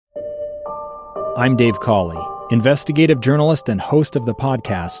I'm Dave Cawley, investigative journalist and host of the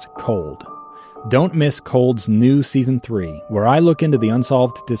podcast Cold. Don't miss Cold's new Season 3, where I look into the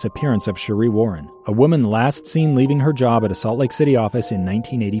unsolved disappearance of Sheree Warren, a woman last seen leaving her job at a Salt Lake City office in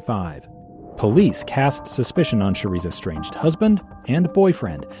 1985. Police cast suspicion on Sheree's estranged husband and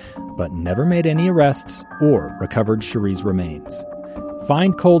boyfriend, but never made any arrests or recovered Sheree's remains.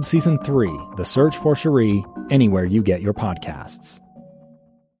 Find Cold Season 3, The Search for Sheree, anywhere you get your podcasts.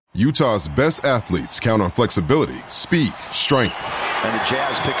 Utah's best athletes count on flexibility, speed, strength. And the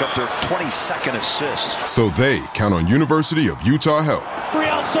Jazz pick up their 22nd assist. So they count on University of Utah Health.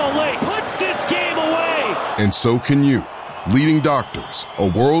 Real Salt Lake puts this game away. And so can you. Leading doctors, a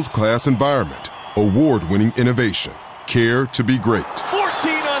world-class environment, award-winning innovation, care to be great.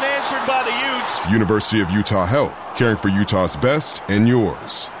 14 unanswered by the Utes. University of Utah Health, caring for Utah's best and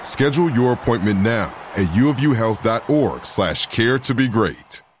yours. Schedule your appointment now at uofuhealth.org/care to be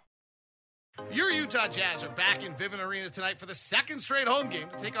great. Your Utah Jazz are back in Vivint Arena tonight for the second straight home game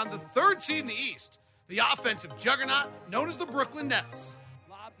to take on the third seed in the East, the offensive juggernaut known as the Brooklyn Nets.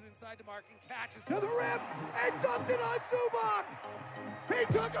 Lobs it inside to Markin, catches to the rim, and dumped it on Zubac. He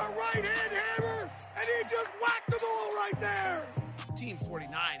took a right-hand hammer, and he just whacked the ball right there. Team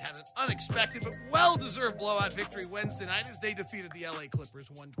 49 had an unexpected but well-deserved blowout victory Wednesday night as they defeated the LA Clippers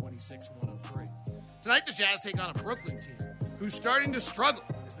 126-103. Tonight, the Jazz take on a Brooklyn team who's starting to struggle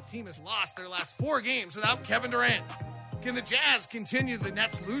as the team has lost their last 4 games without Kevin Durant. Can the Jazz continue the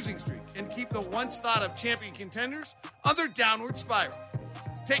Nets' losing streak and keep the once thought of champion contenders on their downward spiral?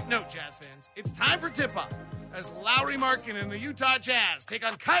 Take note, Jazz fans. It's time for tip-off as Lauri Markkanen and the Utah Jazz take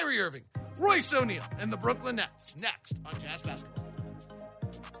on Kyrie Irving, Royce O'Neal, and the Brooklyn Nets next on Jazz Basketball.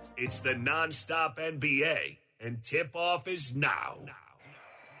 It's the nonstop NBA, and tip-off is now.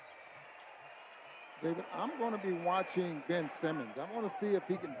 David, I'm going to be watching Ben Simmons. I want to see if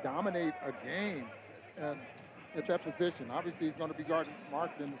he can dominate a game at that position. Obviously, he's going to be guarding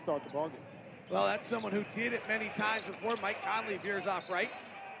Markkanen to start the ballgame. Well, that's someone who did it many times before. Mike Conley veers off right,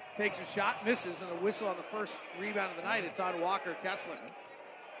 takes a shot, misses, and a whistle on the first rebound of the night. It's on Walker Kessler.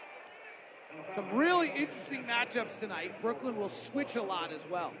 Some really interesting matchups tonight. Brooklyn will switch a lot as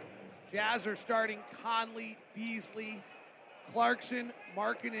well. Jazz are starting Conley, Beasley, Clarkson,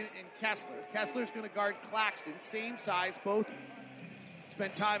 Markkanen, and Kessler. Kessler's going to guard Claxton, same size, both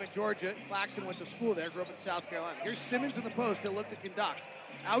spent time in Georgia. Claxton went to school there, grew up in South Carolina. Here's Simmons in the post. He'll look to conduct.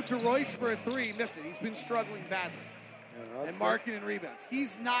 Out to Royce for a 3, missed it. He's been struggling badly. And Markkanen rebounds.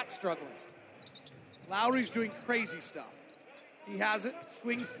 He's not struggling. Lowry's doing crazy stuff. He has it,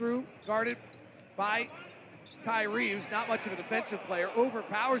 swings through, guarded by Kyrie, who's not much of a defensive player,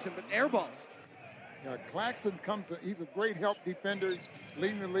 overpowers him, but airballs. Yeah, Claxton he's a great help defender,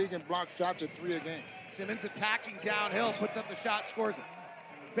 leading the league in block shots at 3 a game. Simmons attacking downhill, puts up the shot, scores it.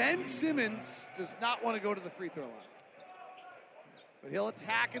 Ben Simmons does not want to go to the free throw line. But he'll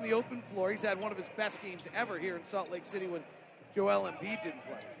attack in the open floor. He's had one of his best games ever here in Salt Lake City when Joel Embiid didn't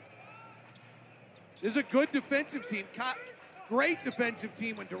play. This is a good defensive team. Great defensive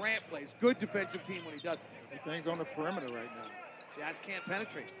team when Durant plays. Good defensive team when he doesn't. Everything's on the perimeter right now. Jazz can't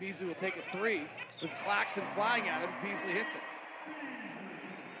penetrate. Beasley will take a 3 with Claxton flying at him. Beasley hits it.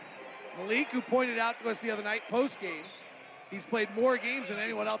 Malik, who pointed out to us the other night post-game, he's played more games than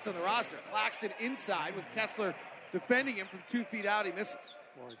anyone else on the roster. Claxton inside with Kessler defending him from 2 feet out. He misses.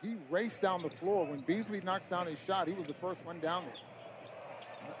 Boy, he raced down the floor. When Beasley knocks down his shot, he was the first one down there.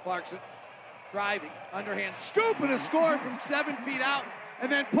 Clarkson driving, underhand scoop and a score from 7 feet out, and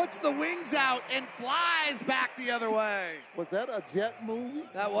then puts the wings out and flies back the other way. Was that a jet move?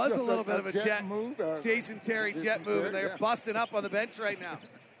 That was a little bit of a jet move. Jason Terry jet move, and they're busting up on the bench right now.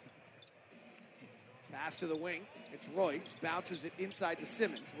 Pass to the wing. It's Royce. Bounces it inside to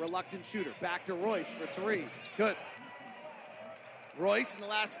Simmons. Reluctant shooter. Back to Royce for 3. Good. Royce in the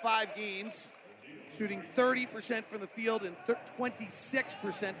last 5 games shooting 30% from the field and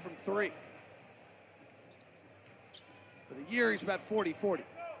 26% from 3. For the year, he's about 40-40.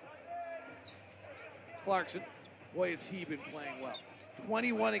 Clarkson. Boy, has he been playing well.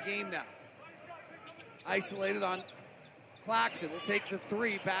 21 a game now. Isolated on Claxton. Will take the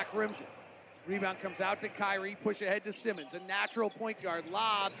 3. Back rims it. Rebound comes out to Kyrie. Push ahead to Simmons. A natural point guard.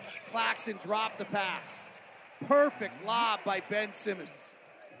 Lobs. Claxton dropped the pass. Perfect lob by Ben Simmons.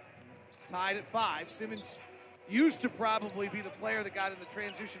 Tied at 5. Simmons used to probably be the player that got in the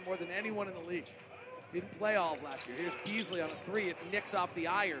transition more than anyone in the league. Didn't play all of last year. Here's Beasley on a 3. It nicks off the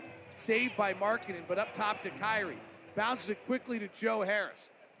iron. Saved by Markkanen, but up top to Kyrie. Bounces it quickly to Joe Harris.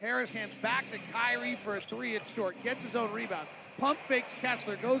 Harris hands back to Kyrie for a 3. It's short. Gets his own rebound. Pump fakes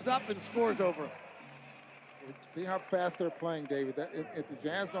Kessler. Goes up and scores over him. See how fast they're playing, David. If the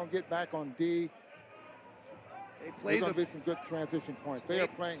Jazz don't get back on D, there's going to be some good transition points. They are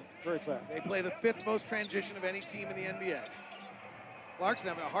playing very fast. They play the 5th most transition of any team in the NBA. Clarkson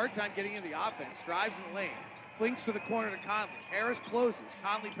having a hard time getting in the offense. Drives in the lane. Flinks to the corner to Conley. Harris closes.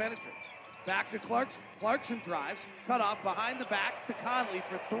 Conley penetrates. Back to Clarkson. Clarkson drives. Cut off behind the back to Conley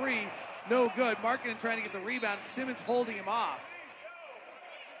for 3. No good. Markkanen trying to get the rebound. Simmons holding him off.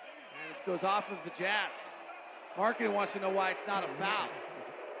 And it goes off of the Jazz. Markkanen wants to know why it's not a foul.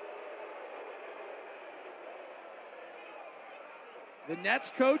 The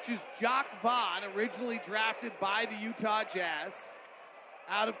Nets coach is Jock Vaughn, originally drafted by the Utah Jazz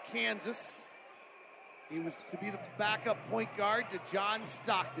out of Kansas. He was to be the backup point guard to John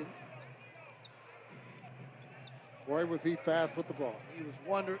Stockton. Boy, was he fast with the ball. He was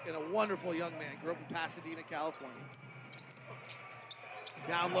a wonderful young man. Grew up in Pasadena, California.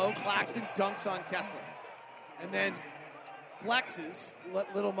 Down low, Claxton dunks on Kessler. And then flexes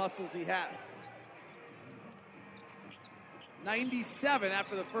what little muscles he has. 97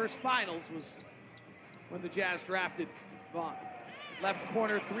 after the first finals was when the Jazz drafted Vaughn. Left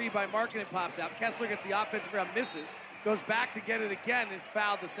corner 3 by Markkanen pops out. Kessler gets the offensive rebound, misses, goes back to get it again, and is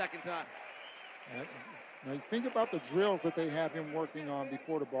fouled the second time. Now you think about the drills that they have him working on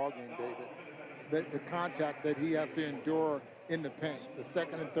before the ball game, David. The contact that he has to endure in the paint, the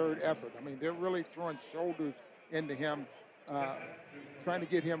second and third effort. I mean, they're really throwing shoulders into him, trying to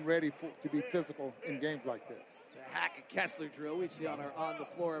get him ready to be physical in games like this. The Hackett Kessler drill we see on the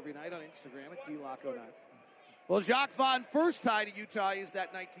floor every night on Instagram at DLock09. Well, Jacques Vaughn first tie to Utah is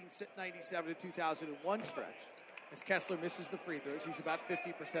that 1997 to 2001 stretch. As Kessler misses the free throws, he's about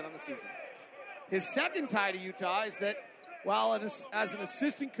 50% on the season. His second tie to Utah is that while as an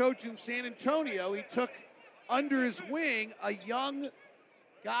assistant coach in San Antonio, he took under his wing a young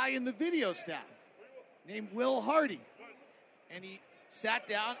guy in the video staff named Will Hardy. And he sat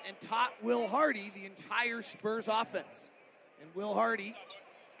down and taught Will Hardy the entire Spurs offense. And Will Hardy,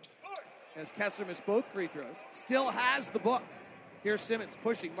 as Kessler missed both free throws, still has the book. Here's Simmons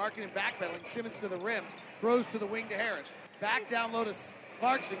pushing, Markkanen backpedaling. Simmons to the rim, throws to the wing to Harris. Back down low to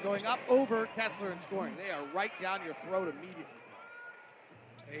Clarkson, going up over Kessler and scoring. They are right down your throat immediately.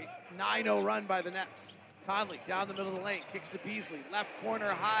 A 9-0 run by the Nets. Conley down the middle of the lane, kicks to Beasley. Left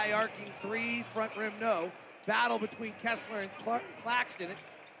corner, high arcing 3, front rim no. Battle between Kessler and Claxton. It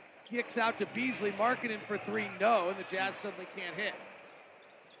kicks out to Beasley. Markkanen for 3, no, and the Jazz suddenly can't hit.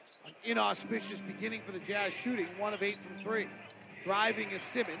 An inauspicious beginning for the Jazz shooting, 1 of 8 from 3. Driving is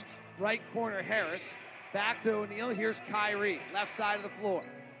Simmons, right corner Harris. Back to O'Neal, here's Kyrie, left side of the floor.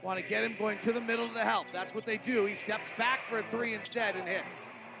 Want to get him going to the middle of the help. That's what they do. He steps back for a 3 instead and hits.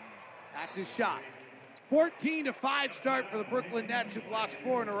 That's his shot. 14-5 start for the Brooklyn Nets, who've lost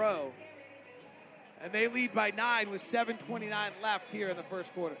 4 in a row. And they lead by 9 with 7:29 left here in the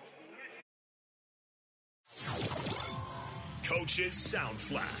first quarter. Coach's Sound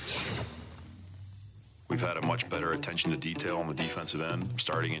Flash. We've had a much better attention to detail on the defensive end,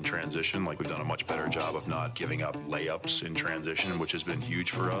 starting in transition. Like, we've done a much better job of not giving up layups in transition, which has been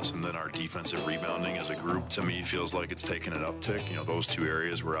huge for us. And then our defensive rebounding as a group, to me, feels like it's taken an uptick. You know, those 2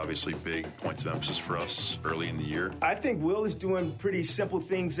 areas were obviously big points of emphasis for us early in the year. I think Will is doing pretty simple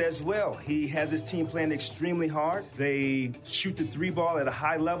things as well. He has his team playing extremely hard. They shoot the 3 ball at a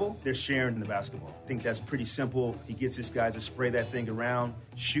high level. They're sharing the basketball. I think that's pretty simple. He gets his guys to spray that thing around,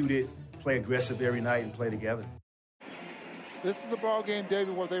 shoot it, play aggressive every night, and play together. This is the ball game,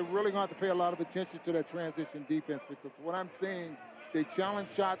 David, where they're really going to have to pay a lot of attention to that transition defense, because what I'm seeing, they challenge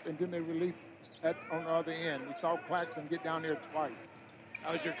shots and then they release on the other end. We saw Claxton get down there twice.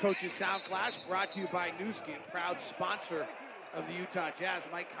 That was your Coach's Sound Flash, brought to you by Nu Skin, proud sponsor of the Utah Jazz.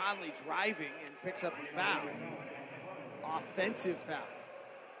 Mike Conley driving and picks up a foul. Offensive foul.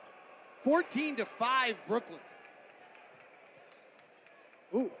 14-5 Brooklyn.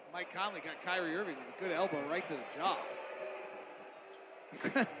 Ooh, Mike Conley got Kyrie Irving with a good elbow right to the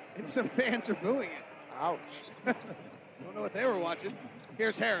jaw. And some fans are booing it. Ouch. Don't know what they were watching.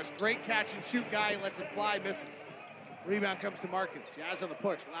 Here's Harris. Great catch and shoot guy. Lets it fly, misses. Rebound comes to Markkanen. Jazz on the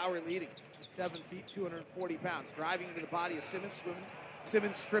push. Lowry leading. 7 feet, 240 pounds. Driving into the body of Simmons.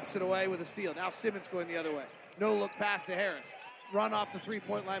 Simmons strips it away with a steal. Now Simmons going the other way. No look pass to Harris. Run off the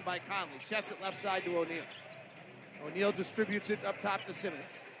three-point line by Conley. Chest it left side to O'Neal. O'Neal distributes it up top to Simmons.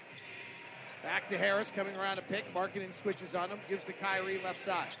 Back to Harris, coming around a pick. Markkanen switches on him, gives to Kyrie left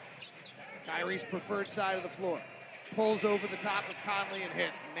side. Kyrie's preferred side of the floor. Pulls over the top of Conley and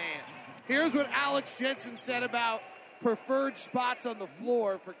hits. Man. Here's what Alex Jensen said about preferred spots on the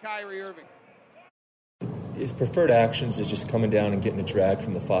floor for Kyrie Irving. His preferred actions is just coming down and getting a drag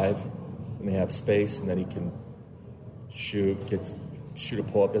from the 5. when they have space, and then he can shoot a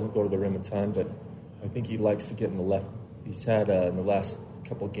pull-up. Doesn't go to the rim a ton, but I think he likes to get in the left. He's had, in the last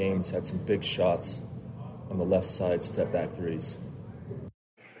couple games, had some big shots on the left side, step-back threes.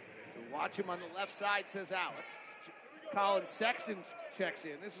 So watch him on the left side, says Alex. Colin Sexton checks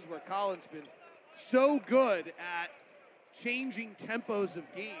in. This is where Colin's been so good at changing tempos of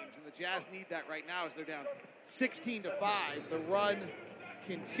games, and the Jazz need that right now as they're down 16-5. The run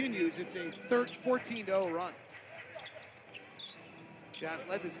continues. It's a 14-0 run. Jazz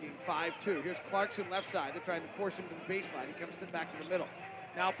led this game 5-2. Here's Clarkson left side. They're trying to force him to the baseline. He comes back to the middle.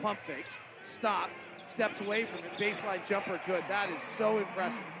 Now pump fakes. Stop. Steps away from it. Baseline jumper good. That is so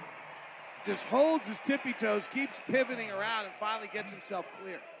impressive. Just holds his tippy toes, keeps pivoting around, and finally gets himself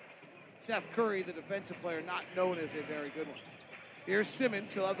clear. Seth Curry, the defensive player, not known as a very good one. Here's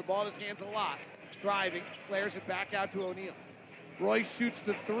Simmons. He'll have the ball in his hands a lot. Driving. Flares it back out to O'Neal. Royce shoots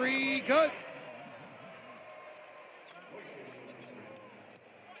the three. Good.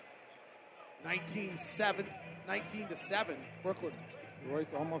 (19-7), 19-7, Brooklyn. Royce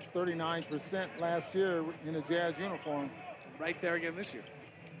almost 39% last year in a Jazz uniform. Right there again this year.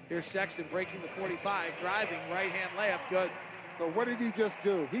 Here's Sexton breaking the 45, driving, right-hand layup, good. So what did he just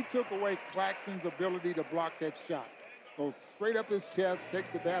do? He took away Claxton's ability to block that shot. Goes straight up his chest, takes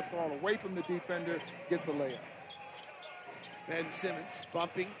the basketball away from the defender, gets a layup. Ben Simmons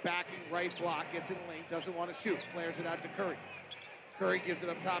bumping, backing, right block, gets in the lane, doesn't want to shoot, flares it out to Curry. Curry gives it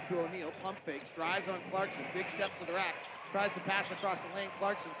up top to O'Neal, pump fakes, drives on Clarkson, big steps to the rack, tries to pass across the lane,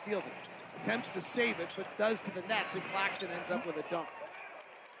 Clarkson steals it. Attempts to save it, but does to the nets, and Claxton ends up with a dunk.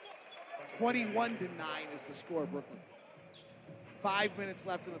 21-9 is the score, Brooklyn. 5 minutes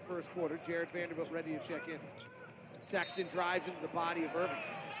left in the first quarter. Jared Vanderbilt ready to check in. Sexton drives into the body of Irving.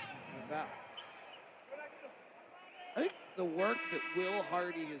 And a foul. I think the work that Will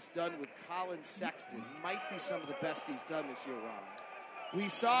Hardy has done with Colin Sexton might be some of the best he's done this year, Ron. We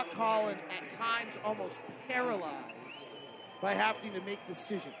saw Colin at times almost paralyzed by having to make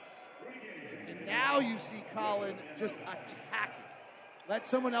decisions. And now you see Colin just attacking. Let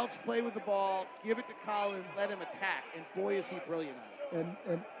someone else play with the ball, give it to Colin, let him attack, and boy is he brilliant at it.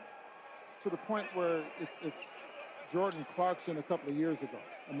 And to the point where it's Jordan Clarkson a couple of years ago.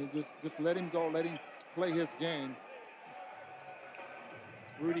 I mean, just let him go, let him play his game.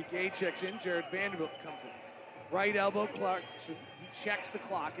 Rudy Gay checks in, Jared Vanderbilt comes in. Right elbow, Clarkson, he checks the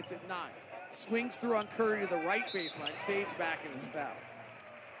clock, it's at 9. Swings through on Curry to the right baseline, fades back in his foul.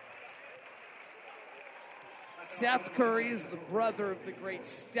 Seth Curry is the brother of the great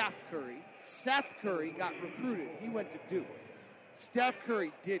Steph Curry. Seth Curry got recruited. He went to Duke. Steph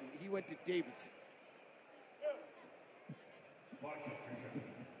Curry didn't. He went to Davidson.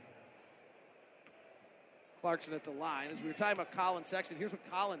 Clarkson at the line. As we were talking about Colin Sexton, here's what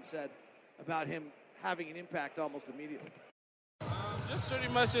Colin said about him having an impact almost immediately. Just pretty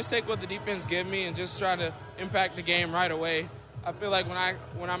much just take what the defense give me and just try to impact the game right away. I feel like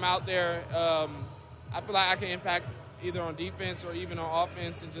when I'm out there, I feel like I can impact either on defense or even on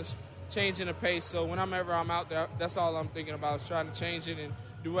offense and just changing the pace. So whenever I'm out there, that's all I'm thinking about is trying to change it and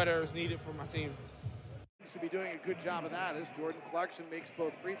do whatever is needed for my team. Should be doing a good job of that as Jordan Clarkson makes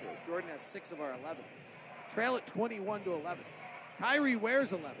both free throws. Jordan has 6 of our 11. Trail at 21-11. Kyrie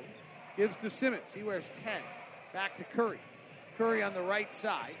wears 11. Gives to Simmons. He wears 10. Back to Curry. Curry on the right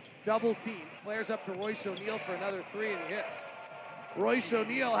side. Double team. Flares up to Royce O'Neal for another 3 and he hits. Royce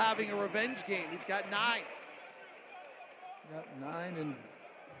O'Neal having a revenge game. He's got 9. Got 9, and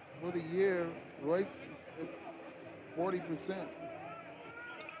for the year, Royce is at 40%.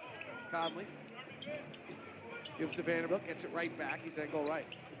 Conley gives to Vanderbilt, gets it right back. He's angle right.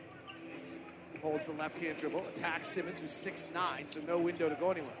 Holds the left-hand dribble, attacks Simmons, who's 6'9", so no window to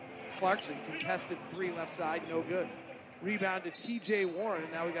go anywhere. Clarkson contested 3 left side, no good. Rebound to T.J. Warren,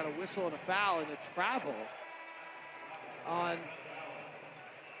 and now we got a whistle and a foul and a travel on.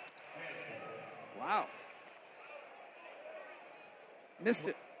 Wow. Missed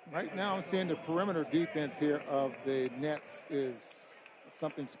it. Right now I'm seeing the perimeter defense here of the Nets is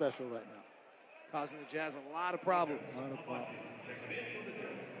something special right now. Causing the Jazz a lot of problems. A lot of problems.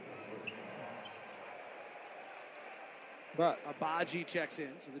 But Abaji checks in,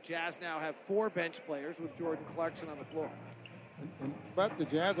 so the Jazz now have 4 bench players with Jordan Clarkson on the floor. But the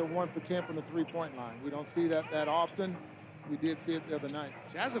Jazz are 1 for 10 from the three-point line. We don't see that often. We did see it the other night.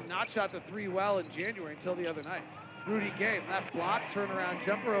 Jazz have not shot the 3 well in January until the other night. Rudy Gay, left block, turnaround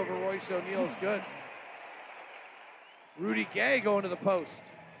jumper over Royce O'Neal is good. Rudy Gay going to the post.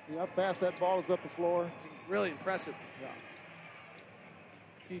 See how fast that ball is up the floor? It's really impressive. Yeah.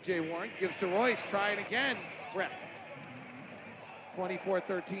 T.J. Warren gives to Royce, trying again. Brett.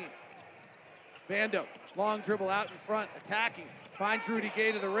 24-13. Vando, long dribble out in front, attacking. Finds Rudy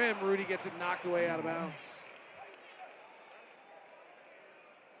Gay to the rim. Rudy gets it knocked away out of bounds.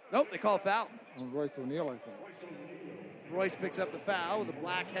 Nope, they call a foul. On Royce O'Neal, I think. Royce picks up the foul with a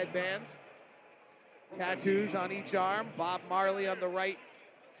black headband. Tattoos on each arm. Bob Marley on the right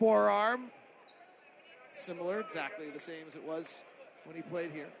forearm. Similar, exactly the same as it was when he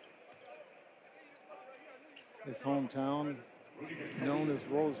played here. His hometown, known as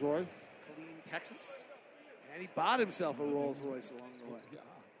Rolls Royce. Killeen, Texas. And he bought himself a Rolls Royce along the way.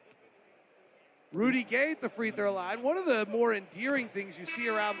 Rudy Gay at the free throw line. One of the more endearing things you see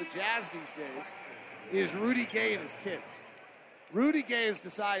around the Jazz these days is Rudy Gay and his kids. Rudy Gay has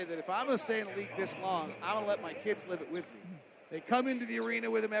decided that if I'm going to stay in the league this long, I'm going to let my kids live it with me. They come into the arena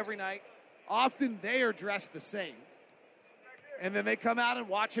with him every night. Often they are dressed the same. And then they come out and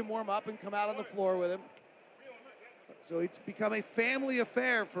watch him warm up and come out on the floor with him. So it's become a family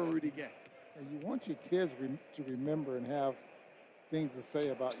affair for Rudy Gay. And you want your kids to remember and have things to say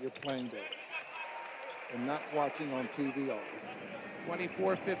about your playing days and not watching on TV all the time.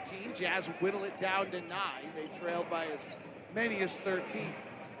 24-15. Jazz whittle it down to 9. They trailed by as many as 13.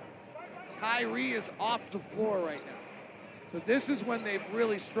 Kyrie is off the floor right now. So this is when they've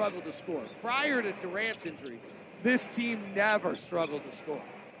really struggled to score. Prior to Durant's injury, this team never struggled to score.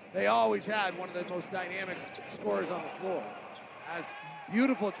 They always had one of the most dynamic scorers on the floor. As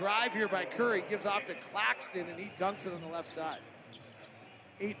beautiful drive here by Curry, gives off to Claxton, and he dunks it on the left side.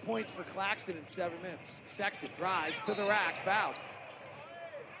 8 points for Claxton in 7 minutes. Sexton drives to the rack, fouled.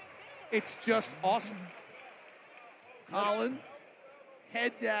 It's just awesome. Collin,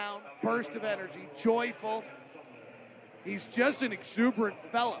 head down, burst of energy, joyful. He's just an exuberant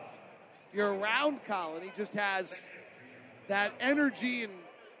fella. If you're around Collin, he just has that energy and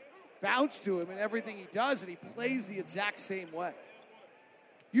bounce to him in everything he does, and he plays the exact same way.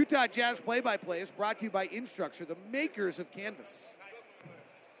 Utah Jazz play-by-play is brought to you by Instructure, the makers of Canvas.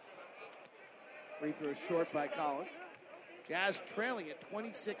 Free throw short by Collin. Jazz trailing at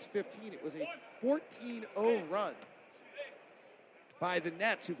 26-15. It was a 14-0 run by the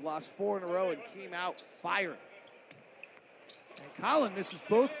Nets, who've lost 4 in a row and came out firing. And Collin misses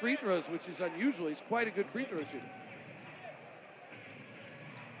both free throws, which is unusual. He's quite a good free throw shooter.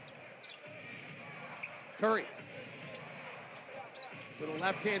 Curry. Little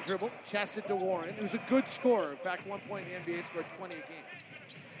left-hand dribble, chested to Warren, who's a good scorer. In fact, 1 point in the NBA, scored 20 a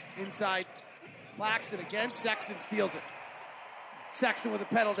game. Inside, Claxton again. Sexton steals it. Sexton with a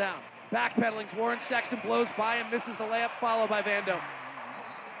pedal down. Backpedaling's Warren. Sexton blows by him, misses the layup, followed by Vando.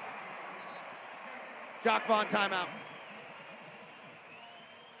 Jacque Vaughn timeout.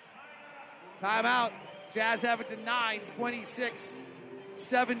 Timeout. Jazz have it to 9,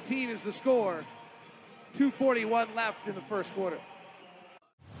 26-17 is the score. 2:41 left in the first quarter.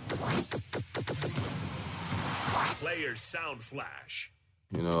 Players Sound Flash.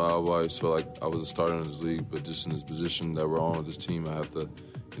 You know, I always felt like I was a starter in this league, but just in this position that we're on with this team, I have to,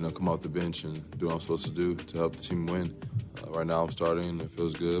 come off the bench and do what I'm supposed to do to help the team win. Right now I'm starting and it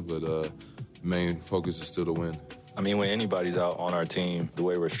feels good, but the main focus is still to win. I mean, when anybody's out on our team, the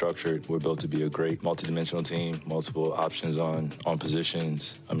way we're structured, we're built to be a great multidimensional team, multiple options on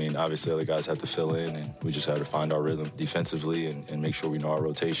positions. I mean, obviously other guys have to fill in, and we just have to find our rhythm defensively and make sure we know our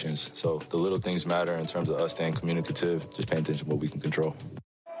rotations. So the little things matter in terms of us staying communicative, just paying attention to what we can control.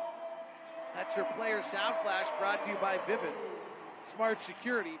 That's your Player Sound Flash, brought to you by Vivint. Smart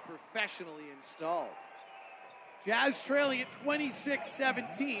security professionally installed. Jazz trailing at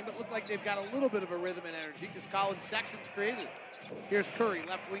 26-17, but look like they've got a little bit of a rhythm and energy because Colin Sexton's created it. Here's Curry,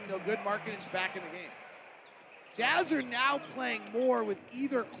 left wing, no good. Markkanen's back in the game. Jazz are now playing more with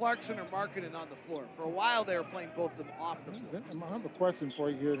either Clarkson or Markkanen on the floor. For a while, they were playing both of them off the floor. I have a question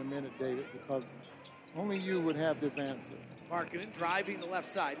for you here in a minute, David, because only you would have this answer. Markkanen driving the left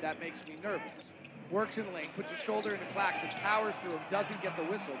side. That makes me nervous. Works in the lane, puts his shoulder into Claxton, powers through him, doesn't get the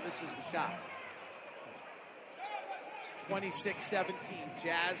whistle, misses the shot. 26-17,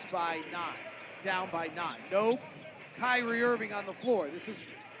 Jazz by 9, down by 9. No Kyrie Irving on the floor. This is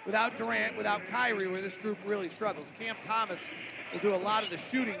without Durant, without Kyrie, where this group really struggles. Cam Thomas will do a lot of the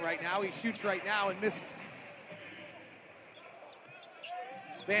shooting right now. He shoots right now and misses.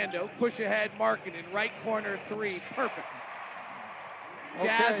 Vando, push ahead, Markkanen, right corner 3, perfect.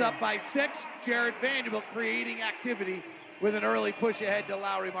 Jazz up by 6. Jared Vanderbilt creating activity with an early push ahead to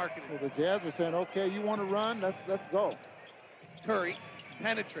Lauri Markkanen. So the Jazz are saying, okay, you want to run? Let's go. Curry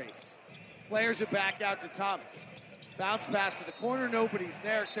penetrates. Flares it back out to Thomas. Bounce pass to the corner. Nobody's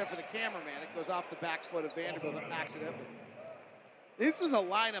there except for the cameraman. It goes off the back foot of Vanderbilt accidentally. This is a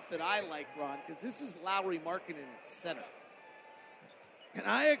lineup that I like, Ron, because this is Lauri Markkanen at center. And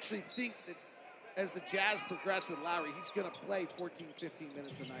I actually think that as the Jazz progress with Lowry, he's going to play 14, 15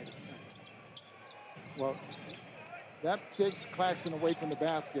 minutes a night at center. Well, that takes Claxton away from the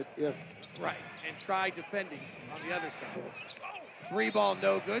basket if... Right, and try defending on the other side. 3-ball,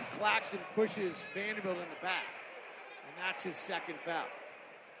 no good. Claxton pushes Vanderbilt in the back, and that's his second foul.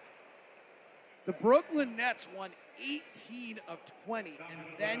 The Brooklyn Nets won 18 of 20, and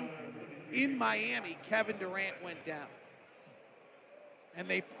then in Miami, Kevin Durant went down. And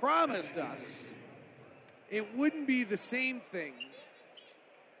they promised us it wouldn't be the same thing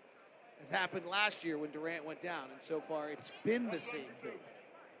as happened last year when Durant went down, and so far it's been the same thing.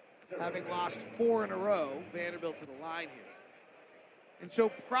 Having lost 4 in a row, Vanderbilt to the line here. And so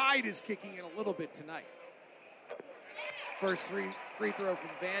pride is kicking in a little bit tonight. First free throw from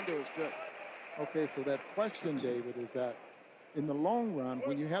Vando is good. Okay, so that question, David, is that in the long run,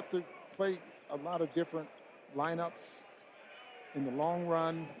 when you have to play a lot of different lineups, in the long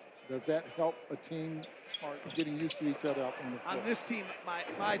run, does that help a team or getting used to each other out on the floor? On this team,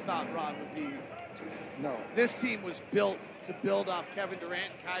 my thought, Ron, would be no. This team was built to build off Kevin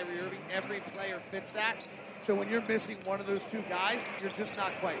Durant and Kyrie Irving. Every player fits that. So when you're missing one of those two guys, you're just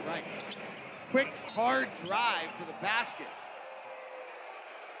not quite right. Quick, hard drive to the basket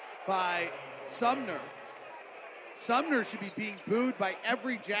by Sumner. Sumner should be being booed by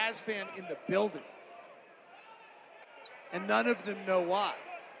every Jazz fan in the building. And none of them know why.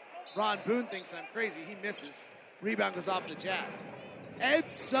 Ron Boone thinks I'm crazy. He misses. Rebound goes off the Jazz.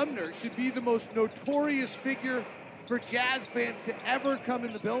 Ed Sumner should be the most notorious figure for Jazz fans to ever come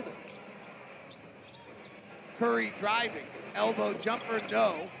in the building. Curry driving. Elbow jumper,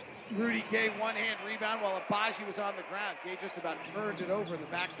 no. Rudy Gay one-hand rebound while Abaji was on the ground. Gay just about turned it over in the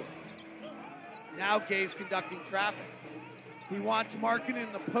backcourt. Now Gay's conducting traffic. He wants Markkanen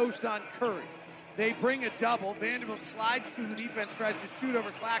in the post on Curry. They bring a double. Vanderbilt slides through the defense, tries to shoot over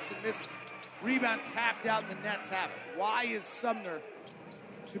Claxton, misses. Rebound tapped out, and the Nets have it. Why is Sumner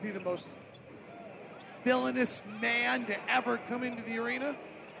should be the most villainous man to ever come into the arena?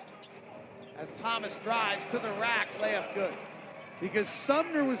 As Thomas drives to the rack, layup good. Because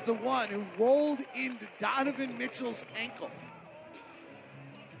Sumner was the one who rolled into Donovan Mitchell's ankle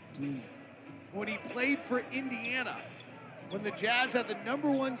when he played for Indiana, when the Jazz had the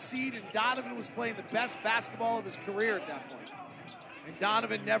 #1 seed and Donovan was playing the best basketball of his career at that point. And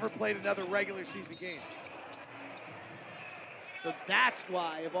Donovan never played another regular season game. So that's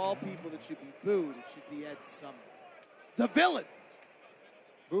why, of all people that should be booed, it should be Ed Sumner. The villain.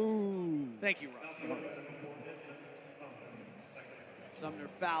 Boo. Thank you, Rob. Sumner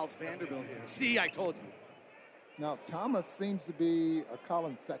fouls Vanderbilt here. See, I told you. Now, Thomas seems to be a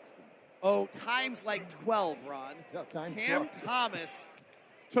Colin Sexton. Oh, times like 12, Ron. Yeah, times Cam 12. Thomas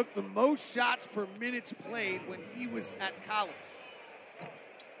took the most shots per minutes played when he was at college.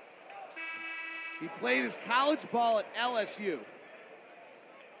 He played his college ball at LSU.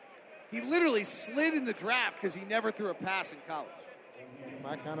 He literally slid in the draft because he never threw a pass in college.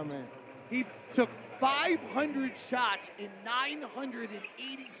 My kind of man. He took 500 shots in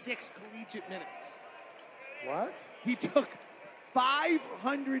 986 collegiate minutes. What? He took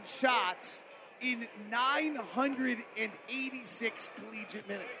 500 shots in 986 collegiate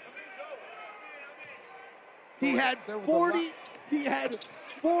minutes. So he had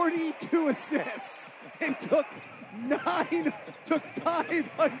 42 assists and took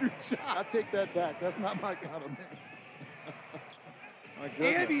 500 shots. I take that back. That's not my kind of man.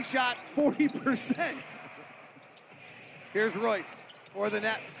 And he shot 40%. Here's Royce for the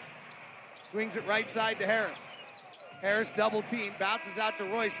Nets. Swings it right side to Harris. Harris double team, bounces out to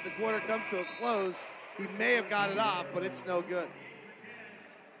Royce. The quarter comes to a close. He may have got it off, but it's no good.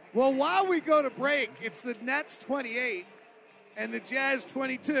 Well, while we go to break, it's the Nets 28 and the Jazz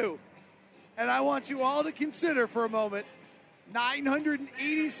 22. And I want you all to consider for a moment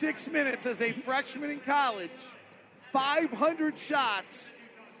 986 minutes as a freshman in college, 500 shots,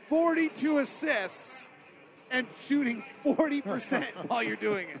 42 assists, and shooting 40% while you're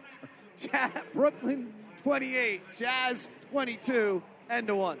doing it. Brooklyn 28, Jazz 22, end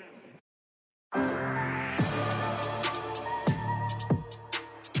to 1.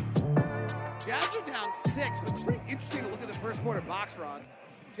 Jazz are down 6, but it's pretty interesting to look at the first quarter box, Ron.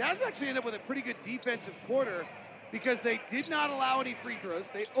 Jazz actually ended up with a pretty good defensive quarter because they did not allow any free throws.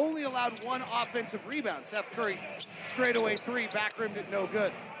 They only allowed one offensive rebound. Seth Curry, straightaway three, back rimmed it, no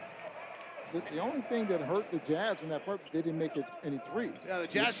good. The only thing that hurt the Jazz in that part, they didn't make any threes. Yeah, the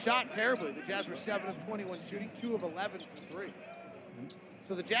Jazz shot terribly. The Jazz were 7 of 21 shooting, 2 of 11 from three.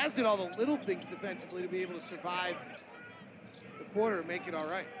 So the Jazz did all the little things defensively to be able to survive the quarter and make it all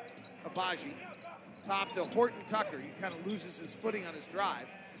right. Abaji, top to Horton Tucker. He kind of loses his footing on his drive.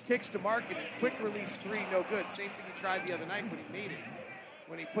 Kicks to Markkanen. Quick release three, no good. Same thing he tried the other night when he made it.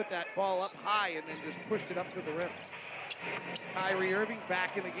 When he put that ball up high and then just pushed it up to the rim. Kyrie Irving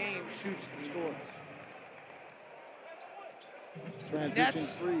back in the game, shoots and scores. Transition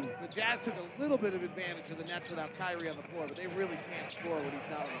three. The Jazz took a little bit of advantage of the Nets without Kyrie on the floor, but they really can't score when he's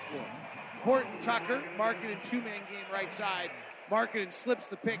not on the floor. Horton Tucker, Markkanen two-man game right side. Markkanen slips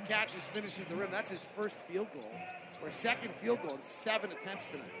the pick, catches, finishes the rim. That's his first field goal, or second field goal in 7 attempts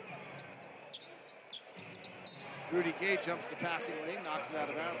tonight. Rudy Gay jumps the passing lane, knocks it out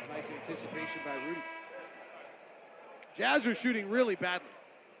of bounds. Nice anticipation by Rudy. Jazz are shooting really badly.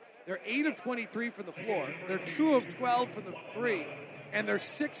 They're 8 of 23 from the floor. They're 2 of 12 from the three, and they're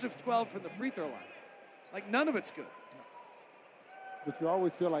 6 of 12 from the free throw line. Like, none of it's good. But you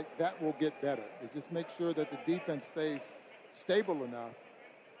always feel like that will get better. Is just make sure that the defense stays stable enough.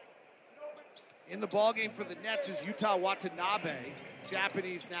 In the ballgame for the Nets is Yuta Watanabe,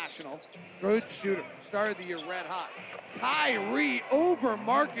 Japanese national. Good shooter. Started the year red hot. Kyrie over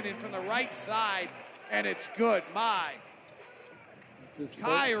Markkanen from the right side, and it's good.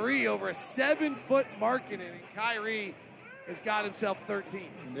 Kyrie over a 7-foot Markkanen, and Kyrie has got himself 13.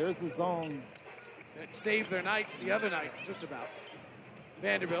 And there's the zone. That saved their night the other night, just about.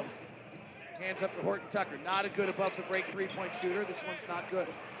 Vanderbilt hands up to Horton Tucker. Not a good above the break three-point shooter. This one's not good.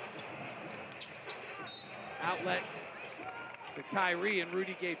 Outlet to Kyrie, and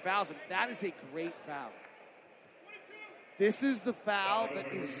Rudy Gay fouls him. That is a great foul. This is the foul that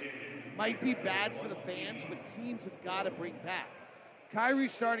might be bad for the fans, but teams have got to bring back.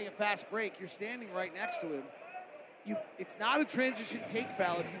 Kyrie's starting a fast break. You're standing right next to him. It's not a transition take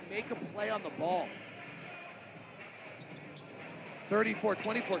foul if you make a play on the ball.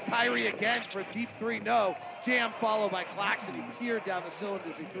 34-24. Kyrie again for a deep three. No. Jam followed by Claxton. He peered down the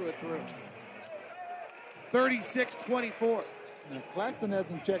cylinders. He threw it through. 36-24. Now, Claxton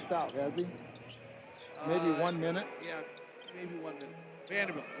hasn't checked out, has he? Maybe 1 minute? Yeah, maybe 1 minute.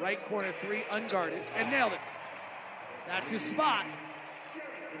 Vanderbilt, right corner three, unguarded, and nailed it. That's his spot.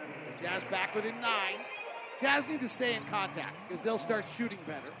 Jazz back within 9. Jazz need to stay in contact because they'll start shooting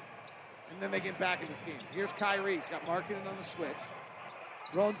better, and then they get back in this game. Here's Kyrie. He's got Markkanen on the switch.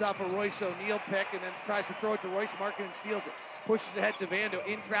 Runs off a Royce O'Neal pick and then tries to throw it to Royce. Markkanen steals it. Pushes ahead to Vando.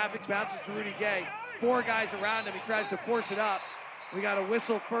 In traffic, bounces to Rudy Gay. 4 guys around him. He tries to force it up. We got a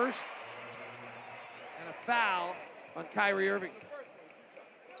whistle first and a foul on Kyrie Irving.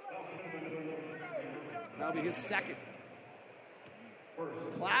 That'll be his second.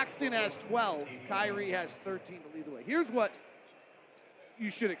 Claxton has 12. Kyrie has 13 to lead the way. Here's what you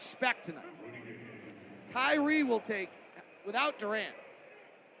should expect tonight. Kyrie will take, without Durant,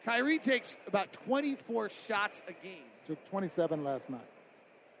 Kyrie takes about 24 shots a game. Took 27 last night.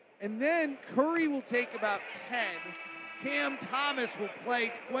 And then Curry will take about 10. Cam Thomas will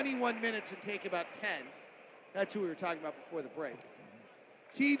play 21 minutes and take about 10. That's who we were talking about before the break.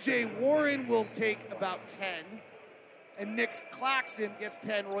 TJ Warren will take about 10. And Nick Claxton gets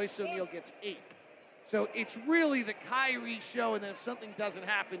 10. Royce O'Neal gets 8. So it's really the Kyrie show, and then if something doesn't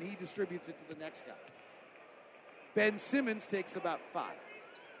happen, he distributes it to the next guy. Ben Simmons takes about 5,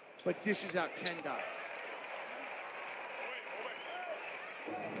 but dishes out 10 guys.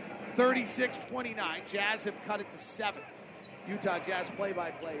 36-29. Jazz have cut it to 7. Utah Jazz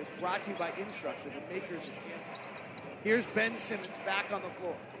play-by-play is brought to you by Instructure, the makers of campus. Here's Ben Simmons back on the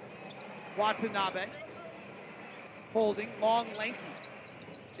floor. Watanabe holding, long, lanky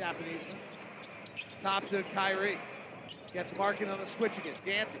Japaneseman. Top to Kyrie. Gets Markkanen on the switch again.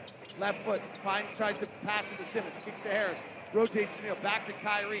 Dancing. Left foot. Tries to pass it to Simmons. Kicks to Harris. Rotates to Neal. Back to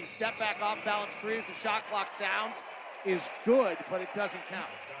Kyrie. Step back off balance three as the shot clock sounds. Is good, but it doesn't count.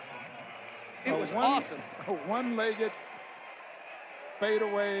 It was awesome. A one-legged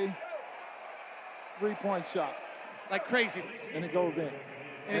fadeaway three-point shot. Like craziness. And it goes in.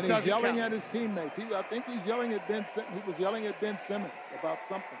 And he's yelling at his teammates. I think he's yelling at Ben Simmons. He was yelling at Ben Simmons about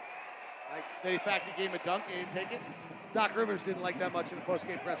something. Like, that in fact he gave him a dunk and didn't take it. Doc Rivers didn't like that much in the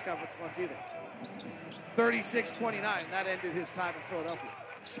post-game press conference once either. 36-29. That ended his time in Philadelphia.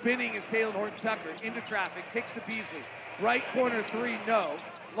 Spinning is Taylor Horton Tucker. Into traffic. Kicks to Beasley. Right corner three, no.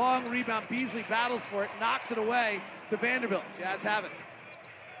 Long rebound. Beasley battles for it. Knocks it away to Vanderbilt. Jazz have it.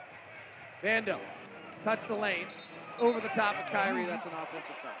 Vando cuts the lane. Over the top of Kyrie. That's an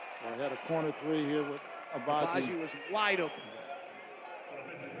offensive foul. I had a corner three here with Abaji. Abaji was wide open.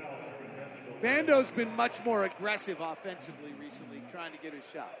 Vando's been much more aggressive offensively recently, trying to get his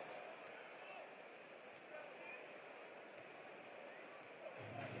shots.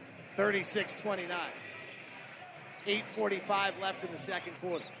 (36-29). 8:45 left in the second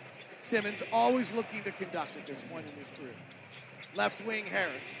quarter. Simmons always looking to conduct at this point in his career. Left wing,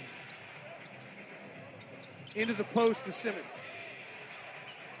 Harris. Into the post to Simmons.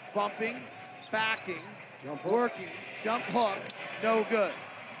 Bumping, backing, working, jump hook, no good.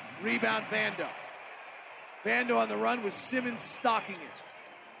 Rebound, Vando. Vando on the run with Simmons stalking it.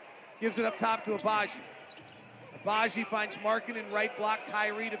 Gives it up top to Agbaji. Agbaji finds Markkanen right block.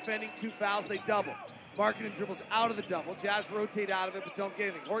 Kyrie defending, 2 fouls, they double. Markkanen dribbles out of the double. Jazz rotate out of it, but don't get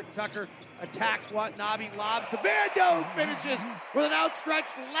anything. Horton Tucker attacks Watanabe, lobs to Vando, finishes with an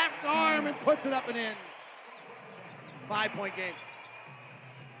outstretched left arm and puts it up and in. 5-point game.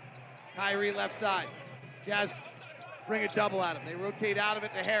 Kyrie left side. Jazz bring a double at him. They rotate out of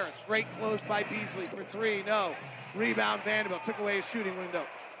it to Harris. Great close by Beasley for 3. No. Rebound, Vanderbilt. Took away his shooting window.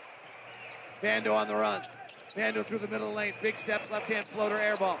 Vando on the run. Vando through the middle of the lane. Big steps, left-hand floater,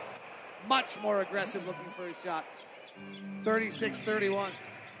 air ball. Much more aggressive looking for his shots. 36-31.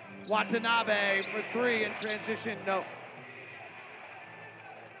 Watanabe for 3 in transition. No.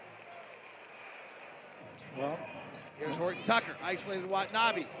 Well, here's Horton Tucker. Isolated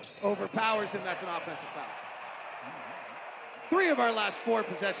Watanabe. Overpowers him. That's an offensive foul. 3 of our last 4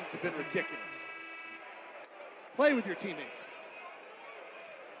 possessions have been ridiculous. Play with your teammates.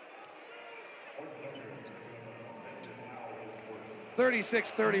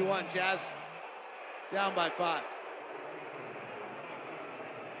 (36-31). Jazz down by 5.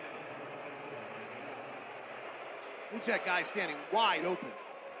 Look at that guy standing wide open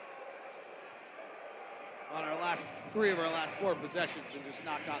on our last 3 of our last 4 possessions and just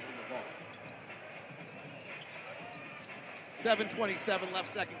not gotten him the ball. 7:27 left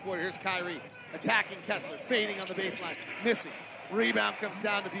second quarter. Here's Kyrie attacking Kessler, fading on the baseline, missing. Rebound comes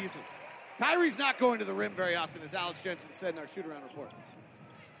down to Beasley. Kyrie's not going to the rim very often, as Alex Jensen said in our shoot-around report.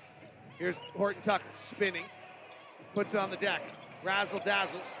 Here's Horton Tucker spinning, puts it on the deck,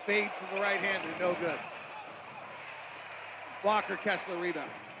 razzle-dazzles, fades to the right-hander, no good. Walker Kessler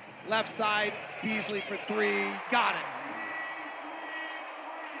rebound. Left side, Beasley for 3, got it.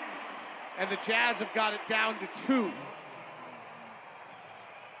 And the Jazz have got it down to 2.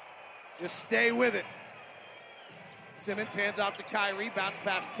 Just stay with it. Simmons hands off to Kyrie. Bounce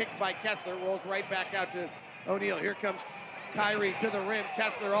pass kicked by Kessler. Rolls right back out to O'Neal. Here comes Kyrie to the rim.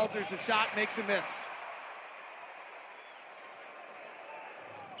 Kessler alters the shot. Makes a miss.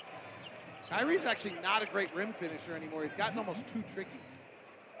 Kyrie's actually not a great rim finisher anymore. He's gotten almost too tricky.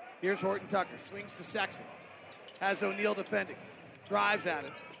 Here's Horton Tucker. Swings to Sexton. Has O'Neal defending. Drives at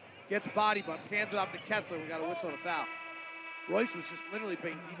it. Gets body bumped. Hands it off to Kessler. We got a whistle and a foul. Royce was just literally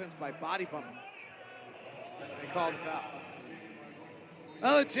playing defense by body bumping. They called the foul.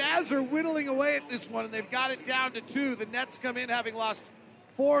 Well, the Jazz are whittling away at this one, and they've got it down to 2. The Nets come in having lost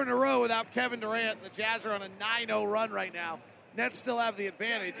 4 in a row without Kevin Durant. The Jazz are on a 9-0 run right now. Nets still have the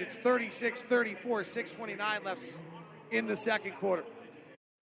advantage. It's 36-34, 6:29 left in the second quarter.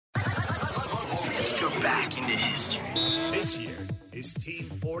 Let's go back into history. This year is Team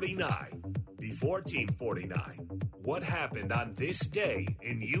 49. Before Team 49, what happened on this day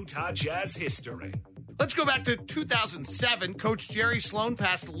in Utah Jazz history? Let's go back to 2007. Coach Jerry Sloan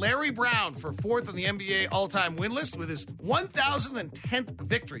passed Larry Brown for 4th on the NBA all-time win list with his 1,010th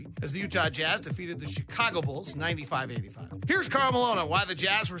victory as the Utah Jazz defeated the Chicago Bulls 95-85. Here's Karl Malone on why the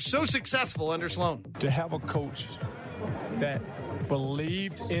Jazz were so successful under Sloan. To have a coach that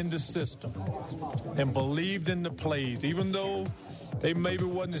believed in the system and believed in the plays, even though they maybe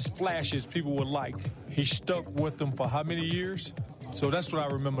wasn't as flashy as people would like, he stuck with them for how many years? So that's what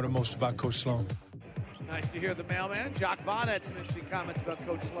I remember the most about Coach Sloan. Nice to hear the mailman. Jacques Vaughn had some interesting comments about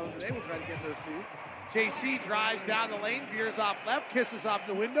Coach Sloan today. We'll try to get those too. JC drives down the lane, veers off left, kisses off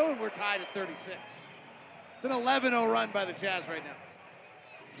the window, and we're tied at 36. It's an 11-0 run by the Jazz right now.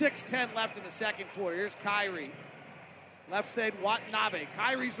 6:10 left in the second quarter. Here's Kyrie. Left side, Watanabe.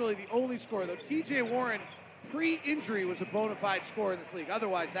 Kyrie's really the only scorer, though. TJ Warren, pre-injury, was a bona fide scorer in this league.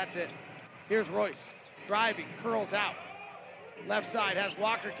 Otherwise, that's it. Here's Royce. Driving, curls out. Left side has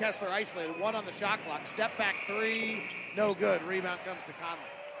Walker Kessler isolated. 1 on the shot clock. Step back 3. No good. Rebound comes to Conley.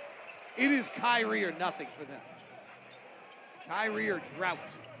 It is Kyrie or nothing for them. Kyrie or drought.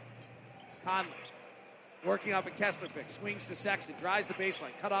 Conley working off a Kessler pick. Swings to Sexton. Drives the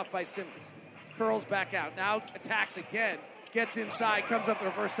baseline. Cut off by Simmons. Curls back out. Now attacks again. Gets inside. Comes up the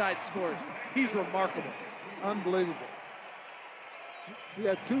reverse side and scores. He's remarkable. Unbelievable. He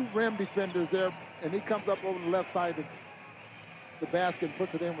had 2 rim defenders there, and he comes up over the left side of the basket and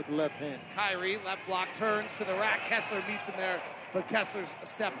puts it in with the left hand. Kyrie, left block, turns to the rack. Kessler meets him there, but Kessler's a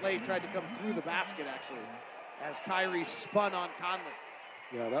step late, tried to come through the basket, actually, as Kyrie spun on Conley.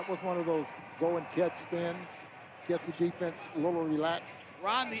 Yeah, that was one of those go and catch spins. gets the defense a little relaxed.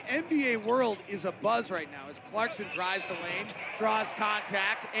 Ron, the NBA world is a buzz right now as Clarkson drives the lane, draws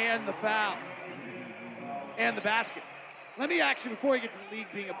contact, and the foul. And the basket. Let me actually, before we get to the league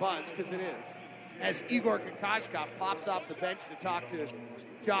being a buzz, because it is, as Igor Kokoshkov pops off the bench to talk to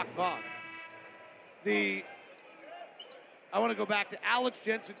Jock Vaughn. I want to go back to Alex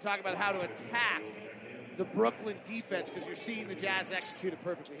Jensen talk about how to attack the Brooklyn defense because you're seeing the Jazz execute it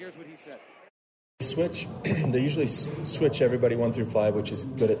perfectly. Here's what he said. Switch. They usually switch everybody 1 through 5, which is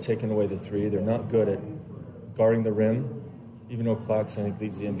good at taking away the three. They're not good at guarding the rim, even though Clarkson, I think,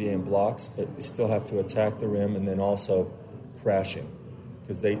 leads the NBA in blocks, but we still have to attack the rim and then also crashing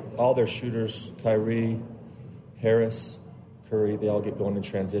because all their shooters, Kyrie, Harris, Curry, they all get going in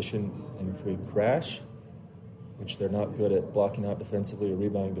transition, and if we crash, which they're not good at blocking out defensively or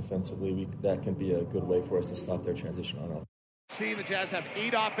rebounding defensively, that can be a good way for us to stop their transition on off. Seeing the Jazz have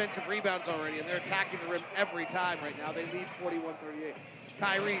 8 offensive rebounds already, and they're attacking the rim every time right now. They lead 41-38.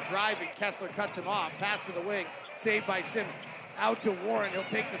 Kyrie driving, Kessler cuts him off, pass to the wing, saved by Simmons. Out to Warren, he'll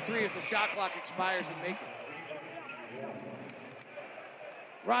take the three as the shot clock expires and make it.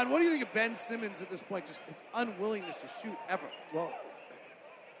 Ron, what do you think of Ben Simmons at this point, just his unwillingness to shoot ever? Well,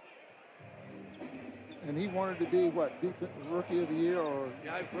 and he wanted to be, Rookie of the Year?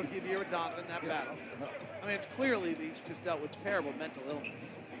 Yeah, Rookie of the Year with Donovan, that battle. I mean, it's clearly that he's just dealt with terrible mental illness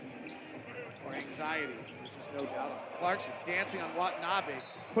or anxiety. There's just no doubt. Clarkson dancing on Watanabe,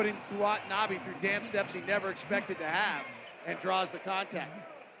 putting Watanabe through dance steps he never expected to have, and draws the contact.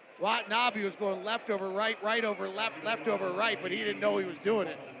 Watanabe was going left over right, right over left, left over right, but he didn't know he was doing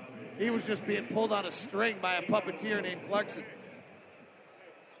it. He was just being pulled on a string by a puppeteer named Clarkson.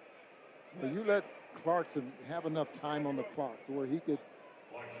 Well, you let Clarkson have enough time on the clock to where he could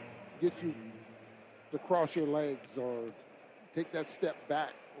get you to cross your legs or take that step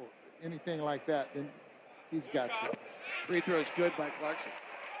back or anything like that, then he's got you. Free throw is good by Clarkson.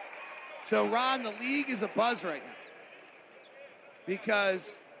 So, Ron, the league is a buzz right now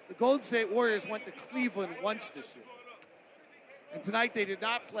because the Golden State Warriors went to Cleveland once this year. And tonight they did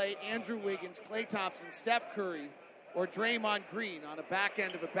not play Andrew Wiggins, Klay Thompson, Steph Curry, or Draymond Green on a back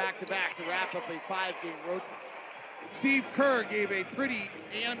end of a back-to-back to wrap up a 5-game road trip. Steve Kerr gave a pretty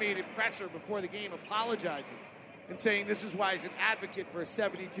animated presser before the game apologizing and saying this is why he's an advocate for a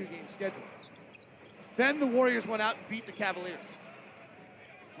 72-game schedule. Then the Warriors went out and beat the Cavaliers.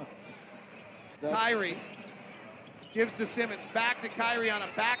 Kyrie gives to Simmons, back to Kyrie on a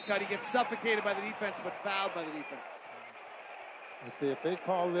back cut. He gets suffocated by the defense but fouled by the defense. Let's see, if they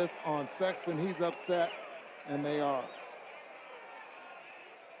call this on Sexton, he's upset. And they are.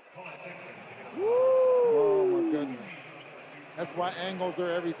 Oh, my goodness. That's why angles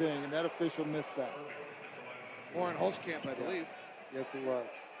are everything, and that official missed that. Warren Holzkamp, I believe. Yes, it was.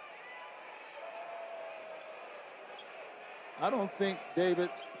 I don't think,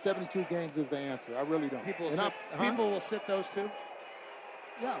 David, 72 games is the answer. I really don't. People will sit those two?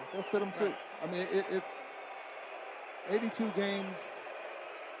 Yeah, they'll sit them too. Right. I mean, it's 82 games.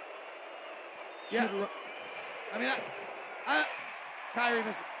 Yeah. I mean, Kyrie,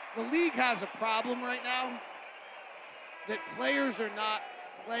 the league has a problem right now that players are not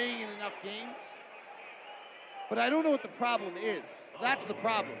playing in enough games. But I don't know what the problem is. That's the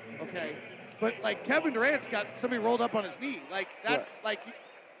problem, okay? But, like, Kevin Durant's got somebody rolled up on his knee. Like, that's,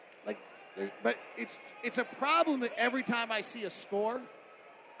 but it's a problem that every time I see a score,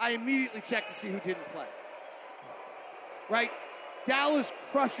 I immediately check to see who didn't play. Right? Dallas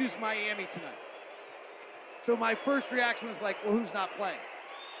crushes Miami tonight. So my first reaction was like, well, who's not playing?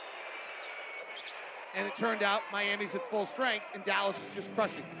 And it turned out Miami's at full strength and Dallas is just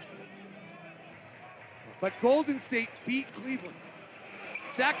crushing. But Golden State beat Cleveland.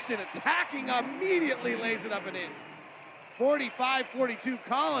 Sexton attacking immediately lays it up and in. 45-42.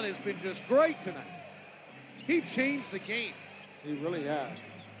 Colin has been just great tonight. He changed the game. He really has.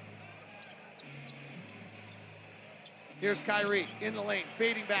 Here's Kyrie in the lane,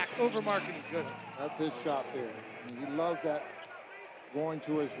 fading back, over Markkanen. Good. That's his shot there. I mean, he loves that going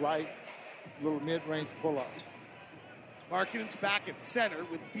to his right, little mid-range pull-up. Markkanen's back at center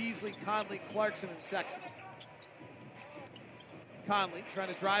with Beasley, Conley, Clarkson, and Sexton. Conley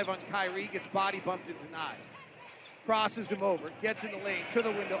trying to drive on Kyrie, gets body bumped and denied. Crosses him over, gets in the lane, to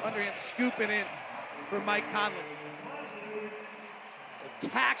the window, underhand, scooping in for Mike Conley.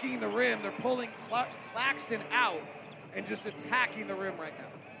 Attacking the rim. They're pulling Claxton out and just attacking the rim right now.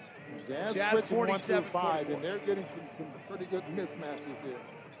 Jazz 47-5, and they're getting some pretty good mismatches here.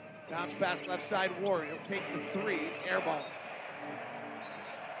 Bounce pass left side, Warren. He'll take the three, air ball.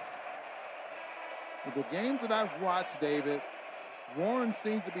 The games that I've watched, David, Warren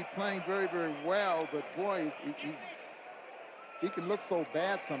seems to be playing very, very well, but boy, he can look so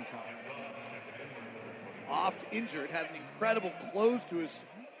bad sometimes. Oft injured, had an incredible close to his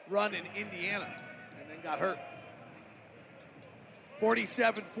run in Indiana, and then got hurt.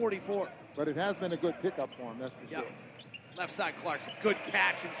 47-44. But it has been a good pickup for him, that's for sure. Left side Clarkson, good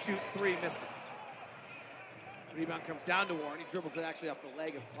catch and shoot three, missed it. Rebound comes down to Warren. He dribbles it actually off the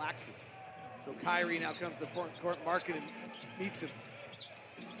leg of Claxton. So Kyrie now comes to the front court, Markin and meets him.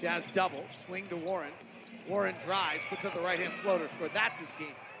 Jazz double, swing to Warren. Warren drives, puts up the right-hand floater, score. That's his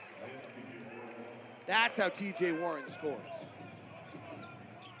game. That's how T.J. Warren scores.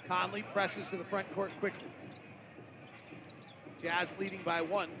 Conley presses to the front court quickly. Jazz leading by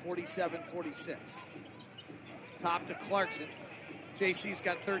 1, 47-46. Top to Clarkson. JC's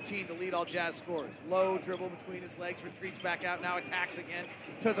got 13 to lead all Jazz scores. Low dribble between his legs, retreats back out, now attacks again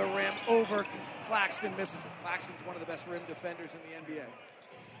to the rim, over Claxton, misses it. Claxton's one of the best rim defenders in the NBA.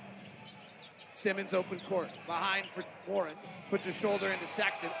 Simmons open court, behind for Warren, puts his shoulder into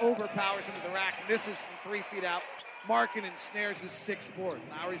Sexton, overpowers him to the rack, misses from 3 feet out. Markin ensnares his 6th board.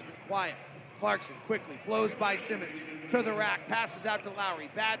 Lowry's been quiet. Clarkson quickly blows by Simmons to the rack, passes out to Lowry.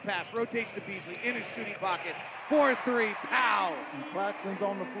 Bad pass, rotates to Beasley in his shooting pocket. 4-3, pow! And Claxton's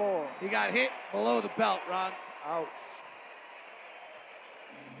on the floor. He got hit below the belt, Ron. Ouch.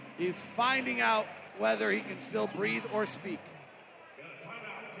 He's finding out whether he can still breathe or speak.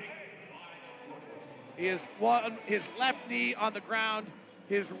 He has his left knee on the ground,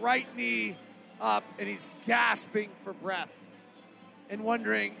 his right knee up, and he's gasping for breath and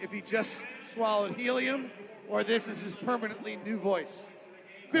wondering if he just swallowed helium or this is his permanently new voice.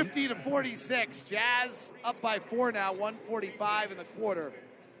 50-46, Jazz up by 4 now, 1:45 in the quarter,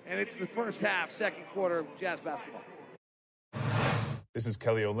 and it's the first half, second quarter of Jazz basketball. This is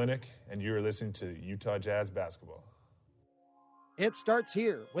Kelly Olynyk, and you are listening to Utah Jazz Basketball. It starts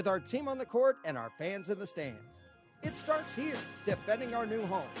here with our team on the court and our fans in the stands. It starts here, defending our new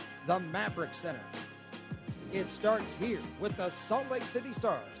home, the Maverick Center. It starts here with the Salt Lake City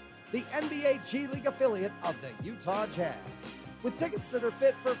Stars, the NBA G League affiliate of the Utah Jazz. With tickets that are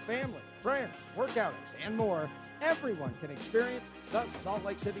fit for family, friends, workouters, and more, everyone can experience the Salt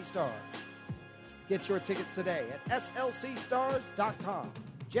Lake City Stars. Get your tickets today at slcstars.com.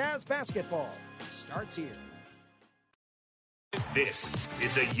 Jazz basketball starts here. This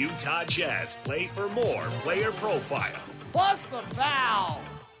is a Utah Jazz Play for More player profile. Plus the foul.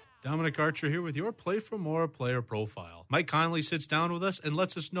 Dominic Archer here with your Play for More player profile. Mike Conley sits down with us and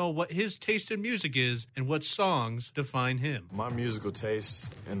lets us know what his taste in music is and what songs define him. My musical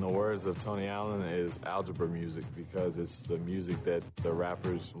taste, in the words of Tony Allen, is algebra music because it's the music that the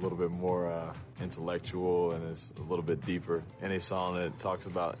rapper's a little bit more intellectual and it's a little bit deeper. Any song that talks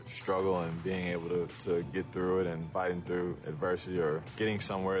about struggle and being able to get through it and fighting through adversity or getting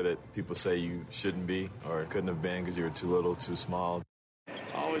somewhere that people say you shouldn't be or couldn't have been because you were too little, too small.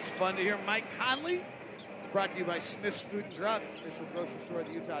 Always fun to hear Mike Conley. It's brought to you by Smith's Food and Drug, official grocery store of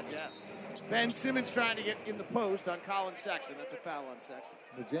the Utah Jazz. Ben Simmons trying to get in the post on Colin Sexton. That's a foul on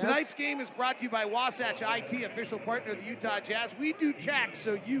Sexton. Tonight's game is brought to you by Wasatch IT, official partner of the Utah Jazz. We do tax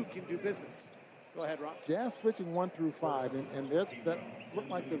so you can do business. Go ahead, Rob. Jazz switching 1 through 5, and that looked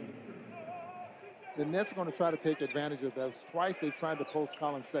like the Nets are going to try to take advantage of that. Twice they've tried to post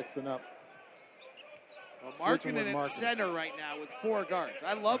Colin Sexton up. Well, Markkanen at center right now with 4 guards.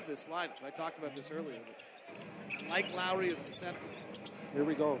 I love this lineup. I talked about this earlier. I like Lowry as the center. Here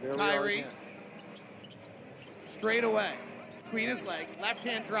we go. There Kyrie, we are again. Straight away, between his legs,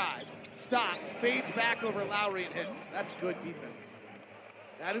 left-hand drive, stops, fades back over Lowry and hits. That's good defense.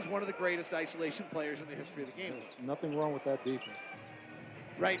 That is one of the greatest isolation players in the history of the game. There's nothing wrong with that defense.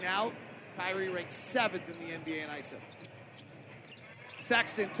 Right now, Kyrie ranks 7th in the NBA in ISO.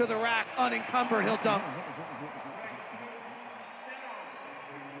 Sexton to the rack, unencumbered, he'll dunk.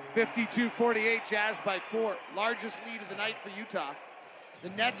 52-48, Jazz by 4. Largest lead of the night for Utah. The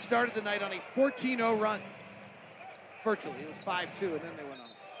Nets started the night on a 14-0 run. Virtually, it was 5-2, and then they went on.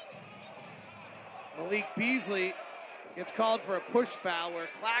 Malik Beasley gets called for a push foul where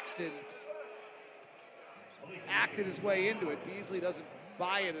Claxton acted his way into it. Beasley doesn't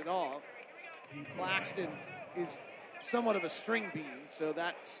buy it at all. Claxton is somewhat of a string bean, so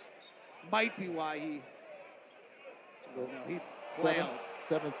that might be why he flailed.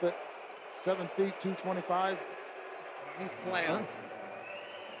 7 feet, 225. He flailed.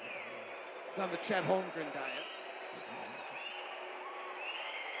 He's on the Chet Holmgren diet.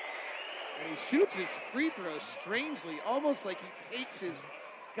 And he shoots his free throws strangely, almost like he takes his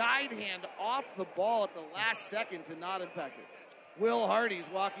guide hand off the ball at the last second to not impact it. Will Hardy's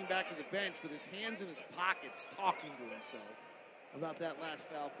walking back to the bench with his hands in his pockets, talking to himself. about that last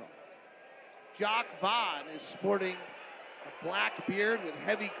foul call. Jock Vaughn is sporting a black beard with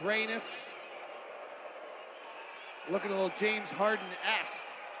heavy grayness. Looking a little James Harden-esque.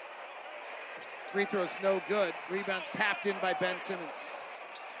 Free throw's no good. Rebound's tapped in by Ben Simmons.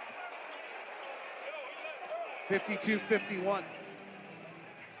 52-51.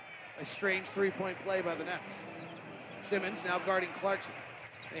 A strange three-point play by the Nets. Simmons now guarding Clarkson.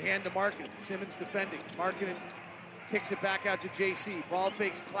 They hand to Markkanen. Simmons defending. Markkanen kicks it back out to JC. Ball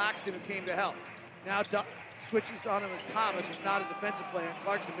fakes Claxton, who came to help. Now switches on him as Thomas, who's not a defensive player, and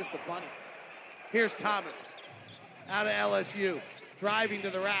Clarkson missed the bunny. Here's Thomas out of LSU. Driving to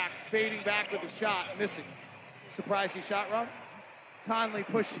the rack, fading back with a shot, missing. Surprised he shot, Rob? Conley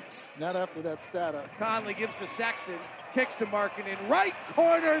pushes. Not after that stat up. Conley gives to Sexton, kicks to Markkanen. Right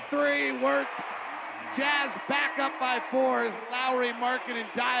corner three, worked. Jazz back up by 4 as Lowry Markkanen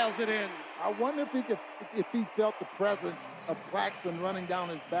dials it in. I wonder if he felt the presence of Claxton running down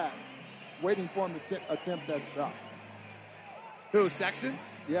his back, waiting for him to attempt that shot. Who, Sexton?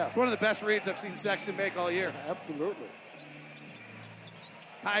 Yeah. It's one of the best reads I've seen Sexton make all year. Absolutely.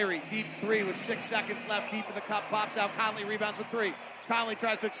 Kyrie, deep 3 with 6 seconds left, deep in the cup, pops out. Conley rebounds with 3. Conley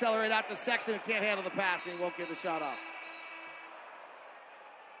tries to accelerate out to Sexton and can't handle the pass, and he won't get the shot off.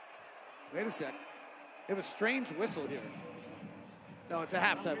 Wait a sec. They have a strange whistle here. No, it's a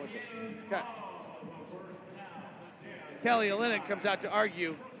halftime whistle. Okay. Kelly Olynyk comes out to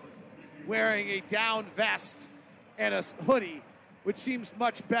argue, wearing a down vest and a hoodie, which seems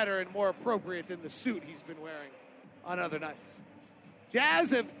much better and more appropriate than the suit he's been wearing on other nights.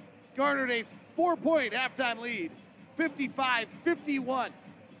 Jazz have garnered a 4-point halftime lead, 55-51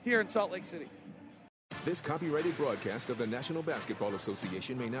 here in Salt Lake City. This copyrighted broadcast of the National Basketball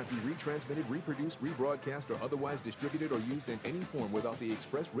Association may not be retransmitted, reproduced, rebroadcast, or otherwise distributed or used in any form without the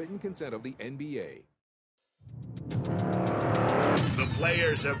express written consent of the NBA. The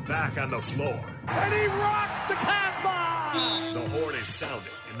players are back on the floor. And he rocks the pass bomb! The horn is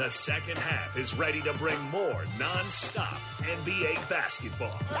sounding, and the second half is ready to bring more non-stop NBA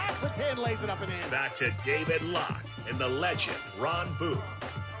basketball. That's the 10, lays it up and in. Back to David Locke and the legend, Ron Boone.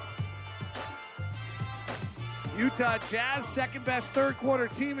 Utah Jazz, second best third-quarter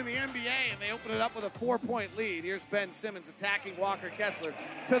team in the NBA, and they open it up with a 4-point lead. Here's Ben Simmons attacking Walker Kessler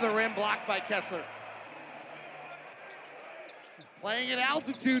to the rim, blocked by Kessler. Playing at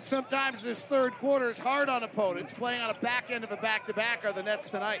altitude sometimes this third quarter is hard on opponents. Playing on a back end of a back-to-back are the Nets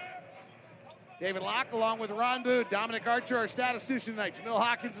tonight. David Locke along with Ron Boone, Dominic Archer, our statistician tonight. Jamil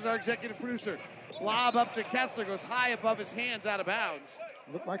Hawkins is our executive producer. Lob up to Kessler, goes high above his hands, out of bounds.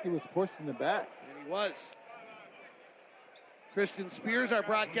 Looked like he was pushed in the back. And he was. Christian Spears, our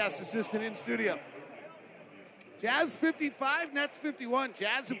broadcast assistant in studio. Jazz 55, Nets 51.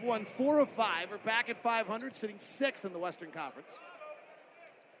 Jazz have won 4 of 5, are back at 500, sitting 6th in the Western Conference.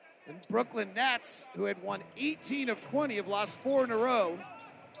 And Brooklyn Nets, who had won 18 of 20, have lost 4 in a row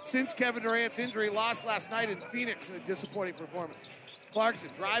since Kevin Durant's injury, lost last night in Phoenix in a disappointing performance. Clarkson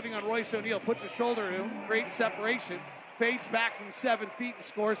driving on Royce O'Neal, puts a shoulder to him, great separation, fades back from 7 feet and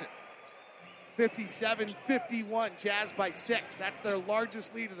scores it. 57-51, Jazz by 6. That's their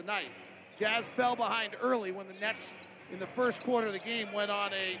largest lead of the night. Jazz fell behind early when the Nets, in the first quarter of the game, went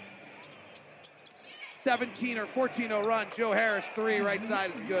on a 17 or 14-0 run. Joe Harris 3, right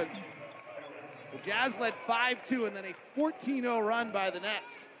side is good. The Jazz led 5-2 and then a 14-0 run by the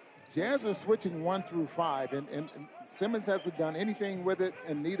Nets. Jazz are switching 1 through 5, and Simmons hasn't done anything with it,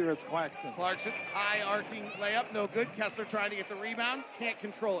 and neither has Claxton. Clarkson, high arcing layup, no good. Kessler trying to get the rebound, can't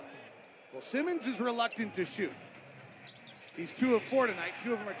control it. Well, Simmons is reluctant to shoot. He's 2 of 4 tonight.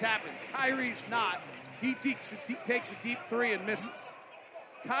 2 of them are tap-ins. Kyrie's not. He takes a deep 3 and misses.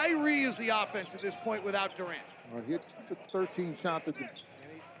 Kyrie is the offense at this point without Durant. Well, he took 13 shots at the...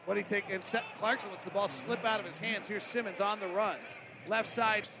 What did he take? And Clarkson lets the ball slip out of his hands. Here's Simmons on the run. Left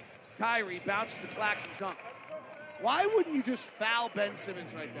side, Kyrie bounces to Claxton, dunk. Why wouldn't you just foul Ben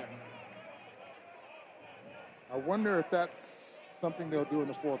Simmons right there? I wonder if that's something they'll do in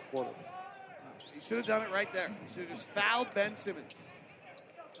the fourth quarter. He should have done it right there. He should have just fouled Ben Simmons.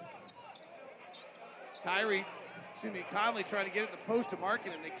 Conley trying to get at the post to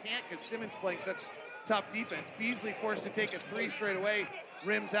Markkanen, and they can't because Simmons playing such tough defense. Beasley forced to take a 3 straight away,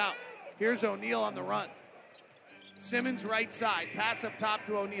 rims out. Here's O'Neal on the run. Simmons right side, pass up top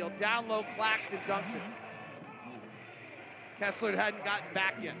to O'Neal. Down low, Claxton dunks it. Kessler hadn't gotten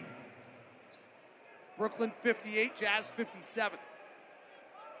back yet. Brooklyn 58, Jazz 57.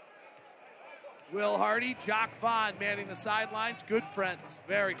 Will Hardy, Jock Vaughn manning the sidelines. Good friends,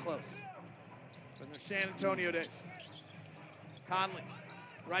 very close from their San Antonio days. Conley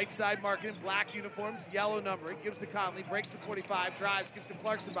Right side marking, black uniforms, yellow numbering. Gives to Conley, breaks to 45, drives, gives to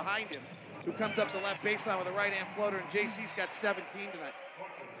Clarkson behind him, who comes up the left baseline with a right-hand floater, and JC's got 17 tonight.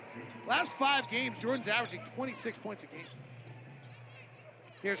 Last 5 games, Jordan's averaging 26 points a game.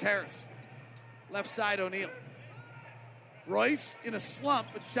 Here's Harris. Left side, O'Neal. Royce in a slump,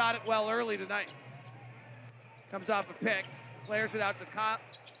 but shot it well early tonight. Comes off a pick, flares it out to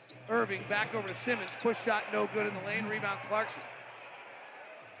Irving, back over to Simmons. Push shot, no good in the lane. Rebound, Clarkson.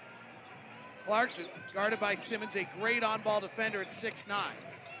 Clarkson, guarded by Simmons, a great on-ball defender at 6'9".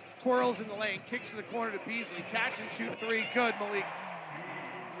 Twirls in the lane, kicks in the corner to Beasley. Catch and shoot 3, good, Malik.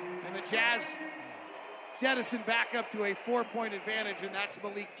 And the Jazz jettison back up to a 4-point advantage, and that's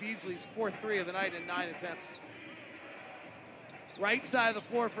Malik Beasley's 4th 3 of the night in 9 attempts. Right side of the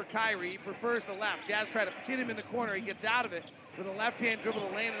floor for Kyrie. He prefers the left. Jazz try to pin him in the corner. He gets out of it with a left-hand dribble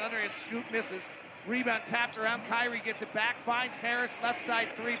to lane, and underhand scoop misses. Rebound tapped around. Kyrie gets it back, finds Harris. Left side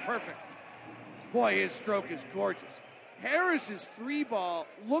 3, perfect. Boy, his stroke is gorgeous. Harris's 3-ball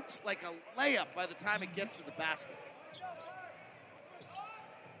looks like a layup by the time it gets to the basket.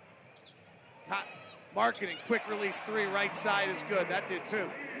 Marketing, quick release 3, right side is good. That did too.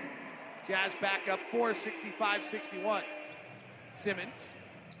 Jazz back up 4, 65-61. Simmons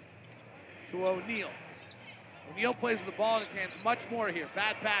to O'Neal. O'Neal plays with the ball in his hands much more here.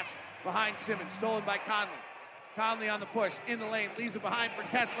 Bad pass behind Simmons, stolen by Conley. Conley on the push, in the lane, leaves it behind for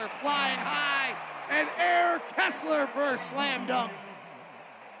Kessler, flying high, and air Kessler for a slam dunk.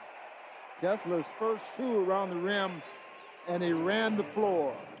 Kessler's first 2 around the rim, and he ran the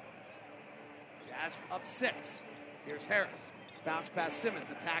floor. Jazz up 6. Here's Harris. Bounce past Simmons,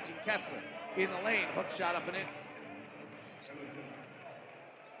 attacking Kessler. In the lane, hook shot up and in.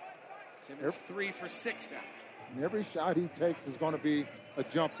 Simmons 3 for 6 now. And every shot he takes is going to be a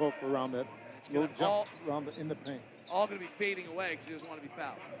jump hook around that little jump around in the paint. All going to be fading away because he doesn't want to be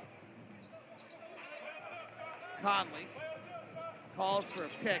fouled. Conley calls for a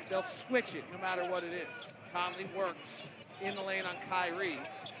pick. They'll switch it no matter what it is. Conley works in the lane on Kyrie.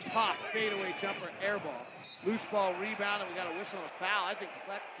 Top fadeaway jumper, air ball. Loose ball rebound, and we got a whistle and a foul. I think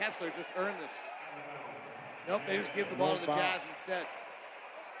Kessler just earned this. Nope, they just give the ball to the Jazz instead.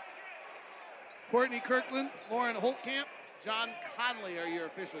 Courtney Kirkland, Lauren Holtkamp, John Conley are your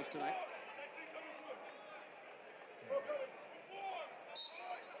officials tonight.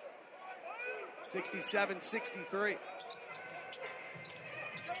 (67-63).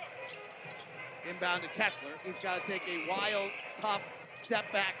 Inbound to Kessler. He's got to take a wild, tough,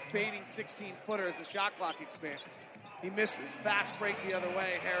 step-back, fading 16-footer as the shot clock expands. He misses. Fast break the other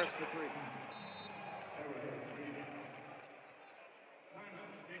way. Harris for 3.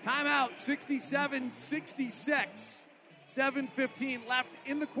 Timeout, 67-66. 7:15 left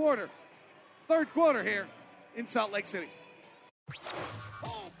in the quarter. Third quarter here in Salt Lake City.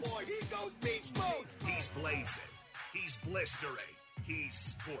 Oh, boy, he goes beast mode. He's blazing. He's blistering. He's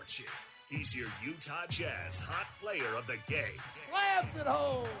scorching. He's your Utah Jazz hot player of the game. Slams it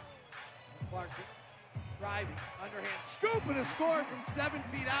home. Clarkson driving, underhand, scoop and a score from 7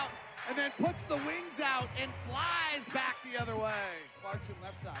 feet out, and then puts the wings out and flies back the other way. Clarkson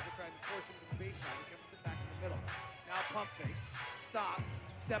left side. They're trying to force him to the baseline. He comes back to the middle. Now pump fakes. Stop.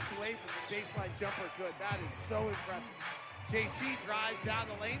 Steps away from the baseline jumper. Good. That is so impressive. JC drives down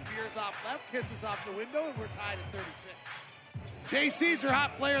the lane, veers off left, kisses off the window, and we're tied at 36. JC's our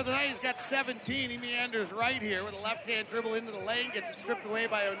hot player of the night. He's got 17. He meanders right here with a left-hand dribble into the lane, gets it stripped away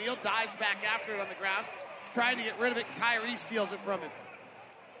by O'Neal, dives back after it on the ground, trying to get rid of it. Kyrie steals it from him.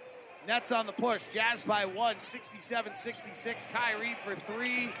 Nets on the push. Jazz by 1, 67-66. Kyrie for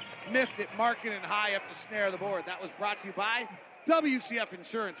 3. Missed it. Markkanen high up to snare the board. That was brought to you by WCF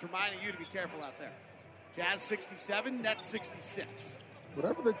Insurance, reminding you to be careful out there. Jazz 67, Nets 66.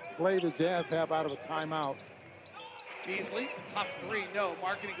 Whatever the play the Jazz have out of a timeout. Beasley, tough 3. No.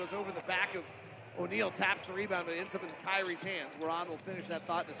 Markkanen goes over the back of O'Neal, taps the rebound, but it ends up in Kyrie's hands. Ron will finish that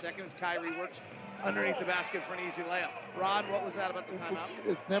thought in a second as Kyrie works underneath the basket for an easy layup. Ron, what was that about the timeout?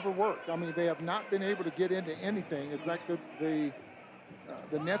 It's never worked. I mean, they have not been able to get into anything. It's like the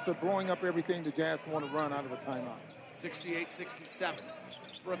Nets are blowing up everything the Jazz want to run out of a timeout. 68-67.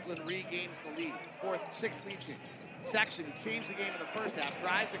 Brooklyn regains the lead. 6th lead change. Sexton, who changed the game in the first half,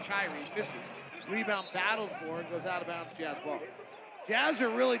 drives at Kyrie, misses. Rebound battled for and goes out of bounds. Jazz ball. Jazz are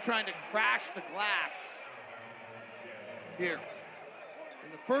really trying to crash the glass here.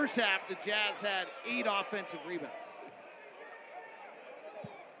 In the first half, the Jazz had 8 offensive rebounds.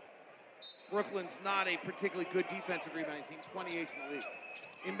 Brooklyn's not a particularly good defensive rebounding team, 28th in the league.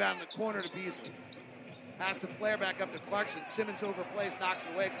 Inbound in the corner to Beasley. Pass to Flair back up to Clarkson. Simmons overplays, knocks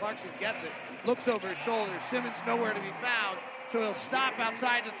it away. Clarkson gets it, looks over his shoulder. Simmons nowhere to be found. So he'll stop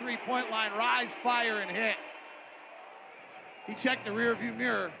outside the three-point line, rise, fire, and hit. He checked the rearview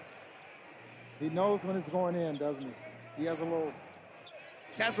mirror. He knows when it's going in, doesn't he? He has a little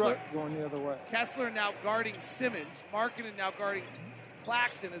strut going the other way. Kessler now guarding Simmons. Markkanen now guarding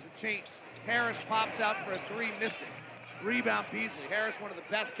Claxton as a change. Harris pops out for a three, missed it. Rebound Beasley. Harris, one of the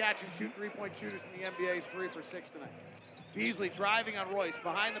best catch-and-shoot three-point shooters in the NBA, is 3 for 6 tonight. Beasley driving on Royce.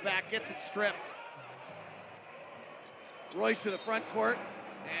 Behind the back, gets it stripped. Royce to the front court,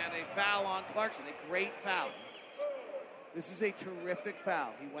 and a foul on Clarkson. A great foul. This is a terrific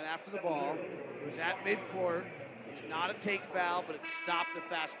foul. He went after the ball. He was at midcourt. It's not a take foul, but it stopped a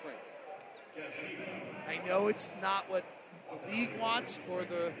fast break. I know it's not what the league wants or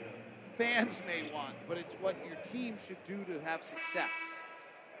the fans may want, but it's what your team should do to have success.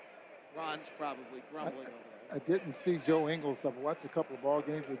 Ron's probably grumbling over that. I didn't see Joe Ingles. I've watched a couple of ball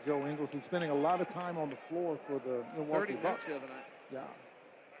games with Joe Ingles, who's spending a lot of time on the floor for the Milwaukee 30 Bucks. minutes the other night.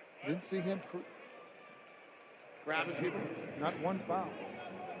 Yeah. Didn't see him grabbing people. Not one foul.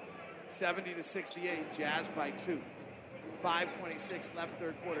 70-68, Jazz by 2. 5:26 left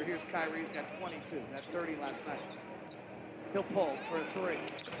third quarter. Here's Kyrie. He's got 22. Had 30 last night. He'll pull for a three.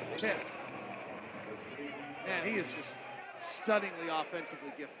 Hit. Man, he is just stunningly offensively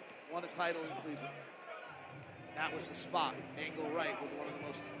gifted. Won a title in Cleveland. That was the spot. Angle right with one of the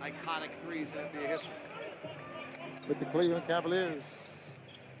most iconic threes in NBA history. With the Cleveland Cavaliers.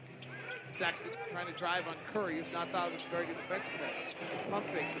 Sexton trying to drive on Curry, who's not thought of as a very good defensive player. Pump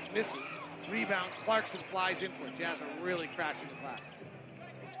fakes it, misses. Rebound, Clarkson flies in for it. Jazz are really crashing the glass.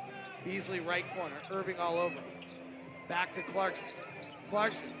 Beasley right corner, Irving all over. Back to Clarkson.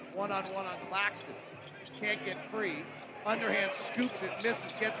 Clarkson, one-on-one on Claxton. Can't get free. Underhand scoops it,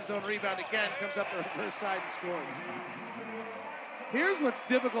 misses, gets his own rebound again, comes up the reverse side and scores. Here's what's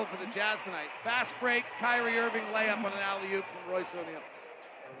difficult for the Jazz tonight. Fast break, Kyrie Irving layup on an alley-oop from Royce O'Neal.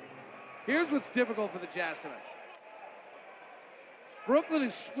 Here's what's difficult for the Jazz tonight. Brooklyn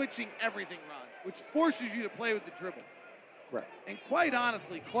is switching everything, Ron, which forces you to play with the dribble. Correct. And quite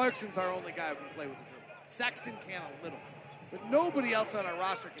honestly, Clarkson's our only guy who can play with the dribble. Sexton can a little. But nobody else on our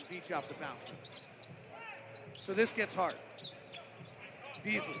roster can beat you off the bounce. So this gets hard.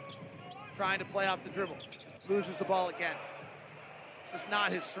 Beasley trying to play off the dribble. Loses the ball again. This is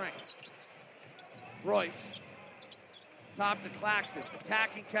not his strength. Royce. Top to Claxton.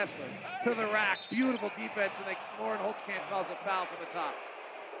 Attacking Kessler. To the rack. Beautiful defense. And Lauren Holtzkamp calls a foul from the top.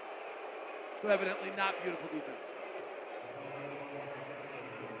 So evidently not beautiful defense.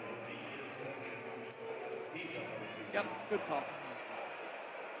 Yep, good call.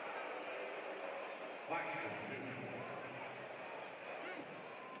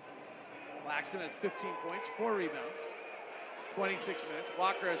 Claxton has 15 points, 4 rebounds, 26 minutes.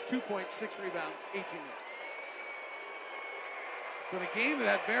 Walker has 2 points, 6 rebounds, 18 minutes. So in a game that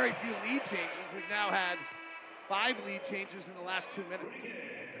had very few lead changes, we've now had 5 lead changes in the last 2 minutes.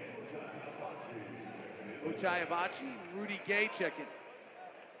 Ochai Agbaji, Rudy Gay check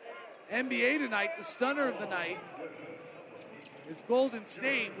in. NBA tonight, the stunner of the night is Golden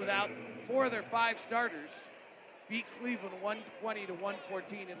State without 4 of their 5 starters. Beat Cleveland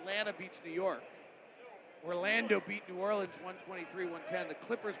 120-114. Atlanta beats New York. Orlando beat New Orleans 123-110. The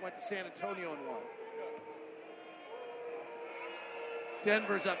Clippers went to San Antonio and won.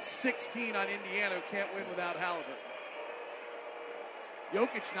 Denver's up 16 on Indiana, who can't win without Halliburton.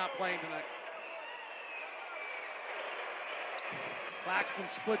 Jokic not playing tonight. Claxton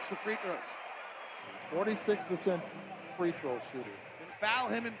splits the free throws. 46% free throw shooter. And foul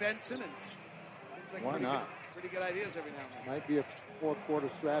him and Ben Simmons. Seems like Why not? Pretty good ideas every now and then. Might be a fourth quarter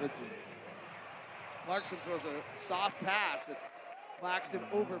strategy. Clarkson throws a soft pass that Claxton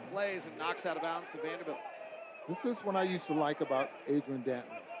overplays and knocks out of bounds to Vanderbilt. This is what I used to like about Adrian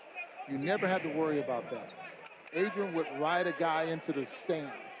Dantley. You never had to worry about that. Adrian would ride a guy into the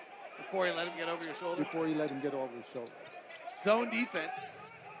stands. Before he let him get over your shoulder? Before he let him get over his shoulder. Zone defense.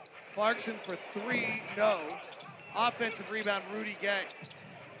 Clarkson for 3, no. Offensive rebound, Rudy Gay.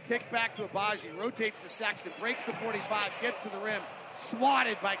 Kick back to Agbaji, rotates to Sexton, breaks the 45, gets to the rim,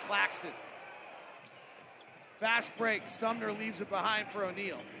 swatted by Claxton. Fast break, Sumner leaves it behind for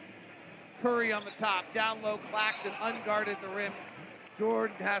O'Neal. Curry on the top, down low, Claxton unguarded the rim.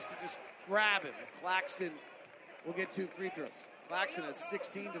 Jordan has to just grab him. Claxton will get 2 free throws. Claxton has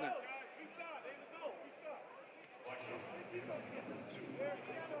 16 tonight.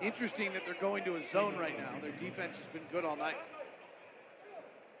 Interesting that they're going to a zone right now. Their defense has been good all night.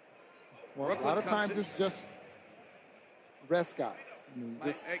 Well, Brooklyn a lot of times in. it's just rest guys. I mean,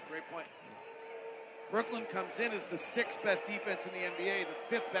 Hey, great point. Brooklyn comes in as the 6th best defense in the NBA,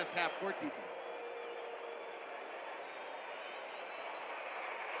 the 5th best half-court defense.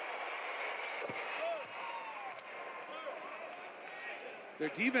 Their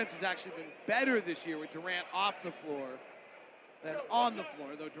defense has actually been better this year with Durant off the floor than on the floor,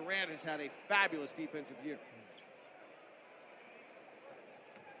 though Durant has had a fabulous defensive year.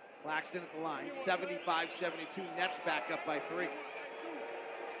 Claxton at the line, 75-72, Nets back up by 3.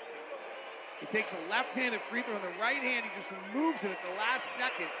 He takes a left-handed free throw, and the right hand, he just removes it at the last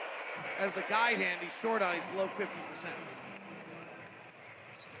second as the guide hand. He's short on, he's below 50%.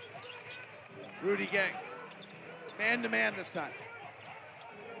 Rudy Gay, man-to-man this time.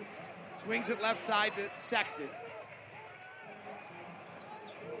 Swings it left side to Sexton.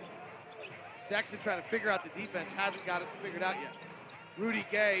 Sexton trying to figure out the defense, hasn't got it figured out yet. Rudy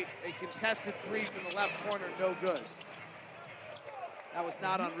Gay, a contested three from the left corner, no good. That was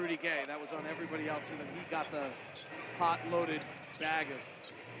not on Rudy Gay. That was on everybody else, and then he got the hot-loaded bag of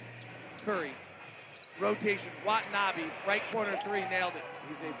Curry. Rotation, Watanabe, right corner three, nailed it.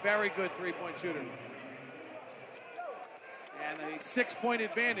 He's a very good three-point shooter. And a 6-point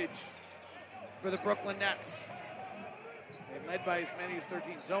advantage for the Brooklyn Nets. They led by as many as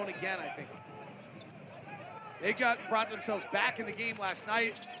 13. Zone again, I think. They brought themselves back in the game last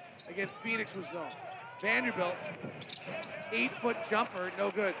night against Phoenix with zone. Vanderbilt, 8-foot jumper, no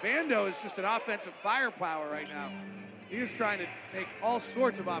good. Vando is just an offensive firepower right now. He is trying to make all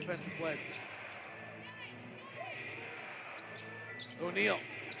sorts of offensive plays. O'Neal,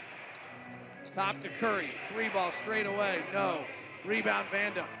 top to Curry, 3-ball straight away, no. Rebound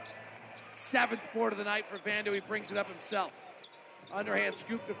Vando. 7th board of the night for Vando, he brings it up himself. Underhand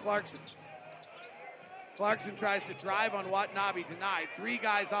scoop to Clarkson. Clarkson tries to drive on Watanabe, denied. 3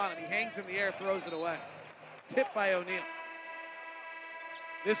 guys on him. He hangs in the air, throws it away. Tipped by O'Neal.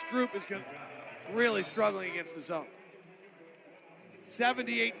 This group is really struggling against the zone.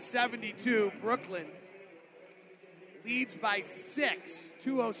 78-72, Brooklyn leads by 6.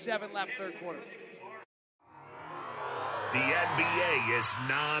 2:07 left, third quarter. The NBA is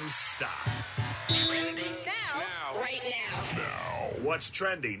non-stop. Now. Right now. What's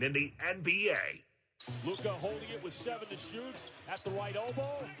trending in the NBA? Luka holding it with 7 to shoot at the right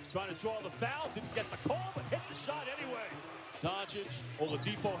elbow, trying to draw the foul, didn't get the call, but hit the shot anyway. Doncic,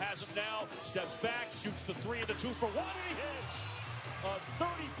 Oladipo has him now, steps back, shoots the 3 and the 2 for 1, and he hits. A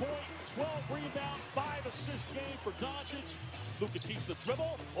 30-point, 12-rebound, 5-assist game for Doncic. Luka keeps the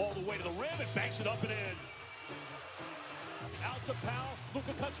dribble all the way to the rim and banks it up and in. Out to Powell,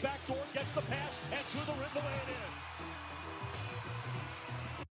 Luka cuts back door, gets the pass, and to the rim to lay it in.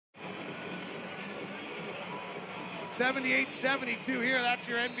 78-72 here. That's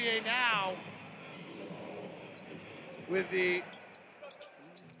your NBA now. With the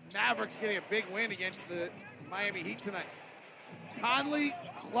Mavericks getting a big win against the Miami Heat tonight. Conley's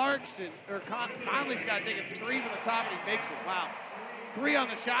got to take a 3 from the top, and he makes it. Wow. 3 on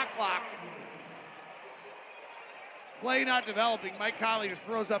the shot clock. Play not developing. Mike Conley just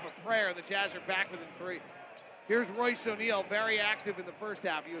throws up a prayer, and the Jazz are back within 3. Here's Royce O'Neal, very active in the first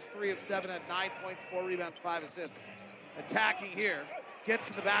half. He was 3 of 7 at 9 points, 4 rebounds, 5 assists. Attacking here, gets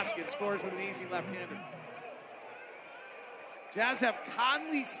to the basket, scores with an easy left-hander. Jazz have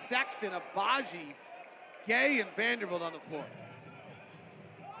Conley, Sexton, Abaji, Gay, and Vanderbilt on the floor.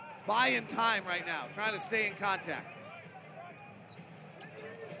 Buying time right now, trying to stay in contact.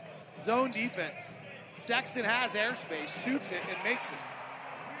 Zone defense. Sexton has airspace, shoots it, and makes it.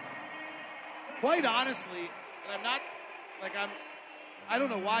 Quite honestly, and I don't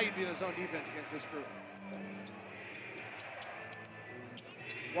know why you'd be in a zone defense against this group.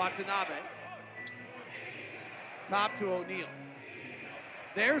 Watanabe. Top to O'Neal.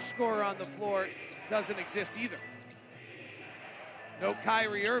 Their scorer on the floor doesn't exist either. No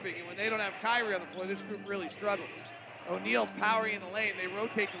Kyrie Irving, and when they don't have Kyrie on the floor, this group really struggles. O'Neal powering in the lane. They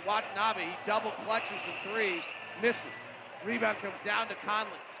rotate to Watanabe. He double clutches the 3, misses. Rebound comes down to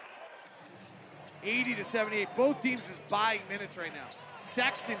Conley. 80-78. Both teams just buying minutes right now.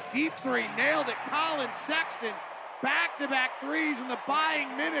 Sexton, deep 3, nailed it. Collins, Sexton, back-to-back threes, and the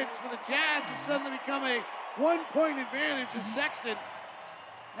buying minutes for the Jazz has suddenly become a 1-point advantage as Sexton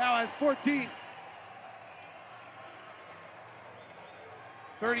now has 14.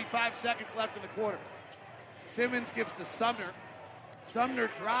 35 seconds left in the quarter. Simmons gives to Sumner. Sumner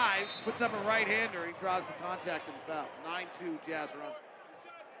drives, puts up a right-hander. He draws the contact and the foul. 9-2 Jazz run.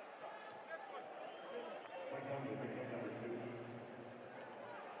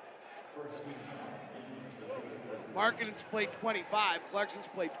 Markkanen's played 25. Clarkson's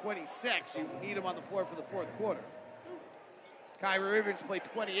played 26. You need him on the floor for the fourth quarter. Kyrie Irving's played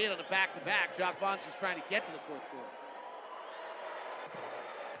 28 on a back-to-back. Jacques Vance is trying to get to the fourth quarter.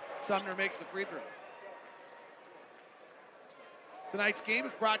 Sumner makes the free throw. Tonight's game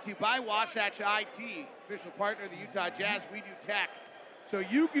is brought to you by Wasatch IT, official partner of the Utah Jazz. We do tech. So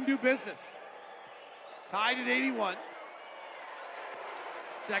you can do business. Tied at 81.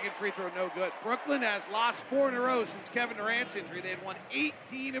 Second free throw, no good. Brooklyn has lost 4 in a row since Kevin Durant's injury. They had won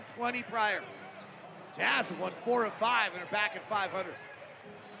 18 of 20 prior. Jazz have won 4 of 5 and are back at 500.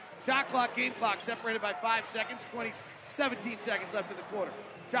 Shot clock, game clock separated by 5 seconds, 17 seconds left in the quarter.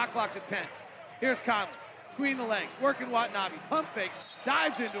 Shot clock's at 10. Here's Conley, between the legs, working Watanabe, pump fakes,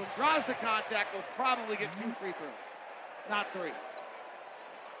 dives into him, draws the contact, will probably get 2 free throws, not 3.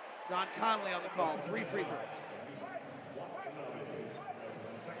 John Conley on the call, 3 free throws.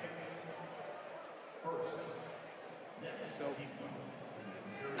 So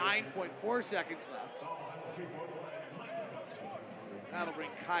 9.4 seconds left. That'll bring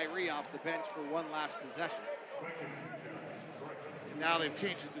Kyrie off the bench for one last possession. And now they've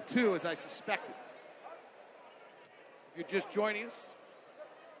changed it to 2, as I suspected. If you're just joining us,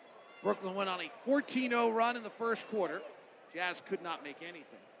 Brooklyn went on a 14-0 run in the first quarter. Jazz could not make anything.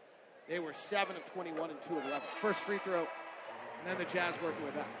 They were 7 of 21 and 2 of 11. First free throw, and then the Jazz worked their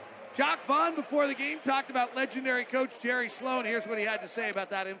way back. Jacque Vaughn, before the game, talked about legendary coach Jerry Sloan. Here's what he had to say about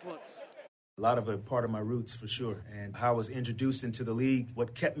that influence. A lot of it part of my roots, for sure, and how I was introduced into the league,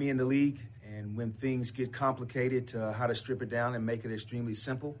 what kept me in the league, and when things get complicated, how to strip it down and make it extremely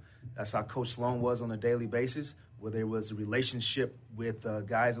simple. That's how Coach Sloan was on a daily basis. Whether it was a relationship with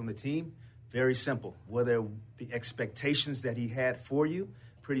guys on the team, very simple. Whether the expectations that he had for you,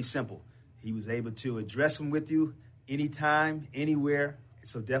 pretty simple. He was able to address them with you anytime, anywhere.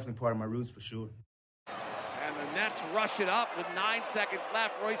 So definitely part of my roots, for sure. And the Nets rush it up with 9 seconds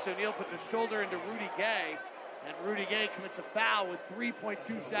left. Royce O'Neal puts his shoulder into Rudy Gay, and Rudy Gay commits a foul with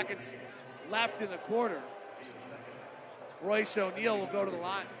 3.2 seconds left in the quarter. Royce O'Neal will go to the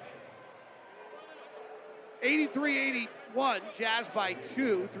line. 83-81, Jazz by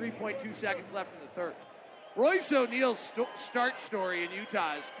 2, 3.2 seconds left in the third. Royce O'Neal's start story in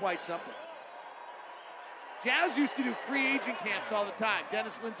Utah is quite something. Jazz used to do free agent camps all the time.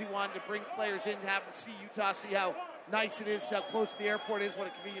 Dennis Lindsey wanted to bring players in, have them see Utah, see how nice it is, how close the airport is, what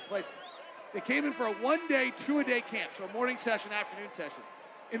a convenient place. They came in for a 1-day, 2-a-day camp, so a morning session, afternoon session.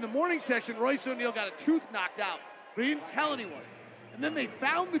 In the morning session, Royce O'Neal got a tooth knocked out, but he didn't tell anyone. And then they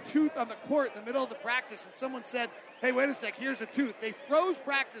found the tooth on the court in the middle of the practice, and someone said, hey, wait a sec, here's a tooth. They froze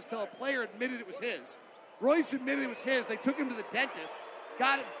practice till a player admitted it was his. Royce admitted it was his. They took him to the dentist,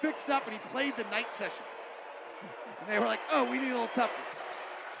 got it fixed up, and he played the night session. And they were like, oh, we need a little toughness.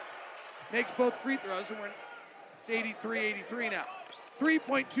 Makes both free throws, and it's 83-83 now.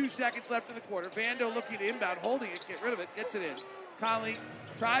 3.2 seconds left in the quarter. Vando looking to inbound, holding it, get rid of it, gets it in. Conley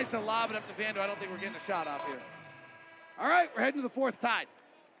tries to lob it up to Vando. I don't think we're getting a shot off here. All right, we're heading to the fourth tied.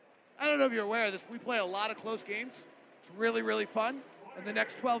 I don't know if you're aware of this. We play a lot of close games. It's really, really fun, and the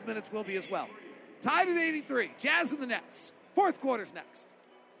next 12 minutes will be as well. Tied at 83. Jazz and the Nets. Fourth quarter's next.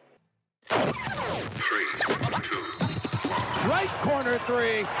 3, 2, 1. Right corner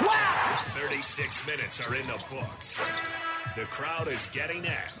 3. Wow! 36 minutes are in the books. The crowd is getting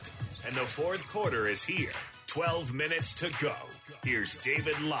amped, and the fourth quarter is here. 12 minutes to go. Here's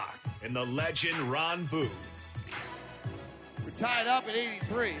David Locke and the legend Ron Boone. We're tied up at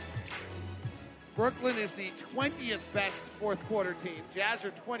 83. Brooklyn is the 20th best fourth quarter team. Jazz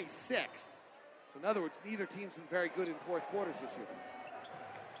are 26th. So in other words, neither team's been very good in fourth quarters this year.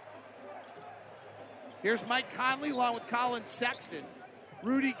 Here's Mike Conley along with Colin Sexton,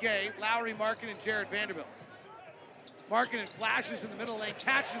 Rudy Gay, Lauri Markkanen, and Jared Vanderbilt. Markkanen flashes in the middle lane,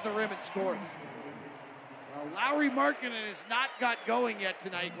 catches the rim, and scores. Well, Lauri Markkanen has not got going yet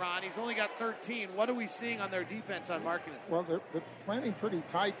tonight, Ron. He's only got 13. What are we seeing on their defense on Markkanen? Well, they're playing pretty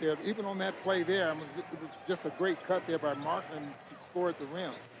tight there. Even on that play there, it was just a great cut there by Markkanen to score at the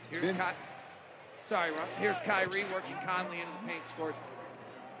rim. Here's Kyrie working Conley into the paint, scores.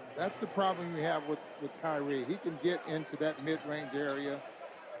 That's the problem you have with Kyrie. He can get into that mid-range area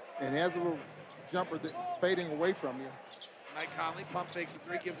and has a little jumper that's fading away from you. Mike Conley pump fakes the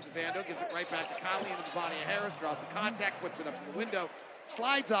 3, gives it to Vando, gives it right back to Conley into Devontae Harris, draws the contact, puts it up in the window,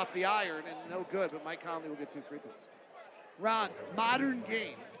 slides off the iron, and no good, but Mike Conley will get 2 free throws. Ron, modern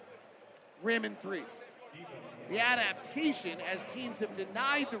game, rim and threes. The adaptation, as teams have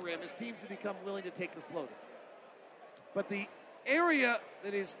denied the rim, as teams have become willing to take the floater. But the area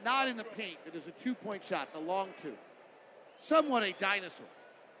that is not in the paint, that is a 2-point shot, the long 2, somewhat a dinosaur.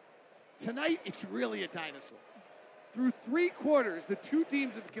 Tonight, it's really a dinosaur. Through 3 quarters, the two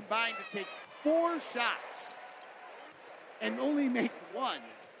teams have combined to take 4 shots and only make 1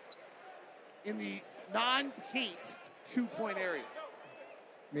 in the non-paint 2-point area.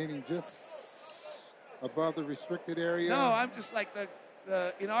 Meaning just above the restricted area? No, I'm just like the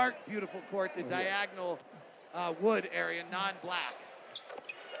in our beautiful court, the diagonal wood area, non-black.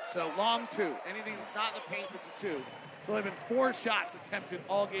 So long two. Anything that's not in the paint that's a two. So only been 4 shots attempted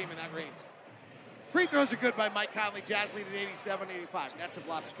all game in that range. Free throws are good by Mike Conley. Jazz lead at 87-85. Nets have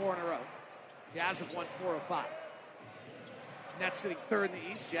lost 4 in a row. Jazz have won 4 of 5. Nets sitting 3rd in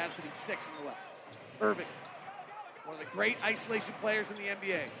the East. Jazz sitting 6th in the West. Irving, one of the great isolation players in the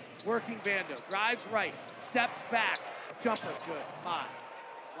NBA. Working Vando. Drives right. Steps back. Jumper's good. My.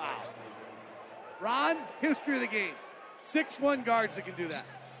 Wow. Ron, history of the game. 6'1" guards that can do that.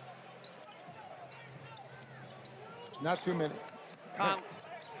 Not too many. Conley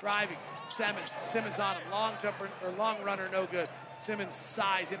driving. Simmons on him. Long jumper or long runner, no good. Simmons'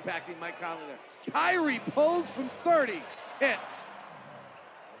 size impacting Mike Conley there. Kyrie pulls from 30. Hits.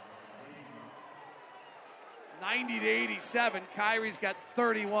 90-87. Kyrie's got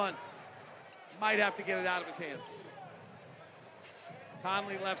 31. Might have to get it out of his hands.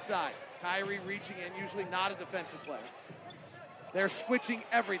 Conley left side. Kyrie reaching in, usually not a defensive player. They're switching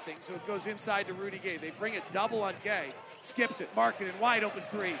everything, so it goes inside to Rudy Gay. They bring a double on Gay. Skips it. Markkanen wide open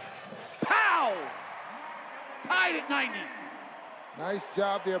 3. Pow! Tied at 90. Nice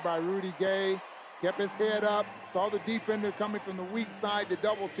job there by Rudy Gay. Kept his head up. Saw the defender coming from the weak side to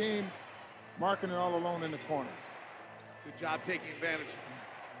double team. Markkanen all alone in the corner. Good job taking advantage.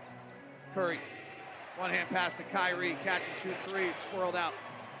 Curry. One-hand pass to Kyrie. Catch and shoot 3. Swirled out.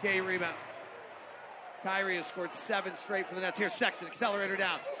 Gay rebounds. Kyrie has scored 7 straight for the Nets. Here's Sexton. Accelerator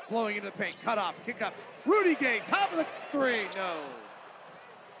down. Blowing into the paint. Cut off. Kick up. Rudy Gay. Top of the 3. No.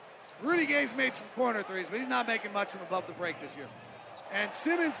 Rudy Gay's made some corner threes, but he's not making much from above the break this year. And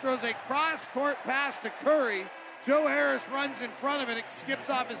Simmons throws a cross-court pass to Curry. Joe Harris runs in front of it. It skips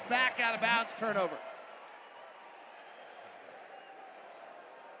off his back out of bounds. Turnover.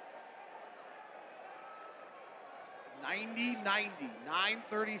 $90-90.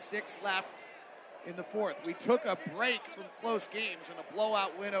 9:36 left in the fourth. We took a break from close games and a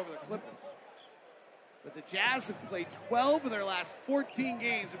blowout win over the Clippers. But the Jazz have played 12 of their last 14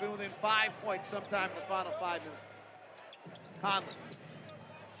 games, have been within 5 points sometime in the final 5 minutes. Conley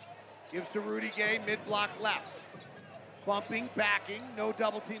gives to Rudy Gay, mid-block left. Bumping, backing, no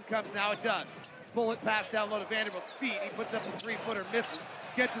double team comes, now it does. Bullet pass down low to Vanderbilt's feet. He puts up the 3-footer, misses.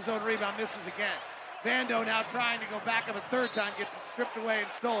 Gets his own rebound, misses again. Vando now trying to go back up a 3rd time, gets it stripped away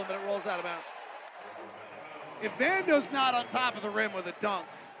and stolen, but it rolls out of bounds. If Vando's not on top of the rim with a dunk,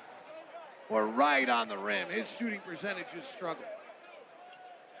 or right on the rim, his shooting percentages struggle.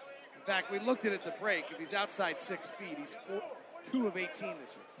 In fact, we looked at it at the break. If he's outside 6 feet, he's 2 of 18 this year.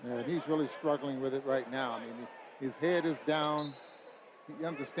 Yeah, and he's really struggling with it right now. I mean, his head is down. He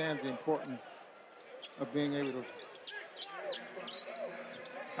understands the importance of being able to.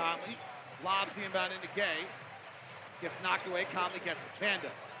 Conley lobs the inbound into Gay. Gets knocked away. Conley gets it. Vando.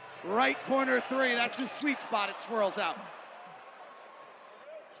 Right corner 3. That's his sweet spot. It swirls out.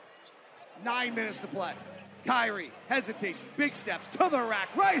 9 minutes to play. Kyrie, hesitation, big steps to the rack,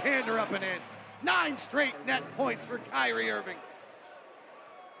 right-hander up and in. 9 straight net points for Kyrie Irving.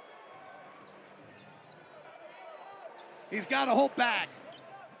 He's got a whole bag.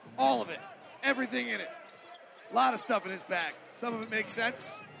 All of it. Everything in it. A lot of stuff in his bag. Some of it makes sense,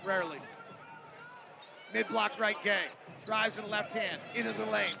 rarely. Mid-block right Gay. Drives to the left hand, into the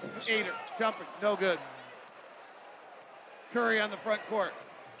lane. Ader, jumping, no good. Curry on the front court.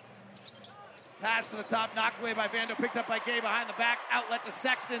 Pass to the top, knocked away by Vando, picked up by Gay behind the back, outlet to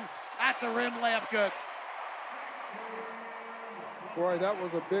Sexton, at the rim, layup good. Boy, that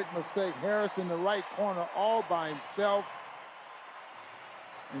was a big mistake. Harris in the right corner all by himself,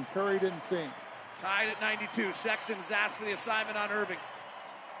 and Curry didn't see him. Tied at 92. Sexton has asked for the assignment on Irving.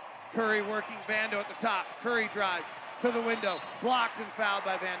 Curry working Vando at the top. Curry drives to the window, blocked and fouled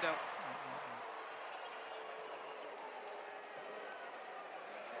by Vando.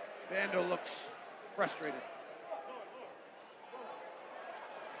 Vando looks frustrated.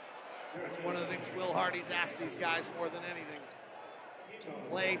 It's one of the things Will Hardy's asked these guys more than anything.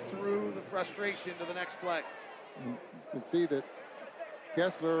 Play through the frustration to the next play. You can see that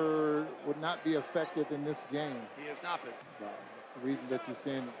Kessler would not be effective in this game. He has not been. That's the reason that you're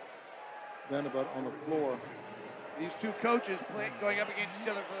seeing Vanderbilt on the floor. These two coaches going up against each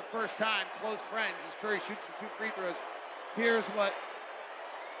other for the first time, close friends, as Curry shoots the 2 free throws. Here's what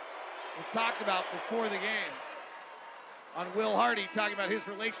was talked about before the game on Will Hardy, talking about his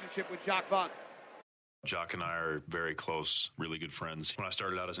relationship with Jacques Vaughn. Jock and I are very close, really good friends. When I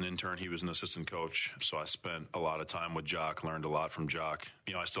started out as an intern, he was an assistant coach, so I spent a lot of time with Jock, learned a lot from Jock.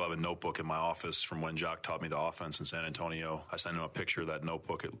 You know, I still have a notebook in my office from when Jock taught me the offense in San Antonio. I sent him a picture of that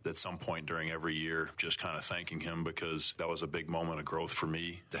notebook at some point during every year, just kind of thanking him because that was a big moment of growth for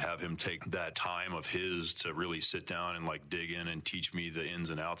me. To have him take that time of his to really sit down and like dig in and teach me the ins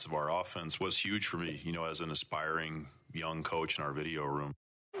and outs of our offense was huge for me, you know, as an aspiring young coach in our video room.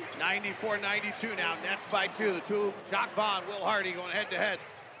 94-92 now. Nets by 2. The two, Jacques Vaughn, Will Hardy going head-to-head.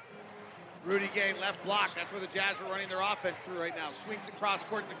 Rudy Gay left block. That's where the Jazz are running their offense through right now. Swings across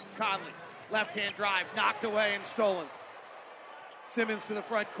court to Conley. Left-hand drive. Knocked away and stolen. Simmons to the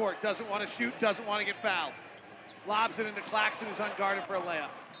front court. Doesn't want to shoot. Doesn't want to get fouled. Lobs it into Claxton, who's unguarded for a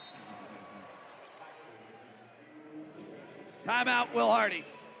layup. Timeout, Will Hardy.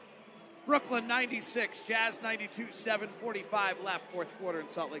 Brooklyn 96, Jazz 92, 7:45 left, fourth quarter in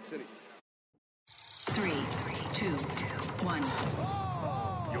Salt Lake City. 3, 2, 1.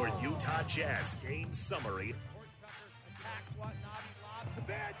 Your Utah Jazz game summary. The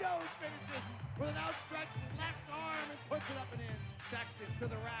band goes, finishes with an outstretched left arm and puts it up and in. Sexton to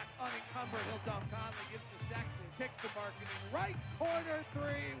the rack, unencumbered. He'll dump Conley, gives to Sexton, kicks to Marketing. Right corner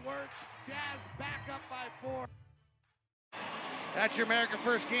three, works. Jazz back up by 4. That's your America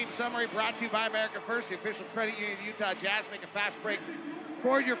First game summary, brought to you by America First, the official credit union of the Utah Jazz. Make a fast break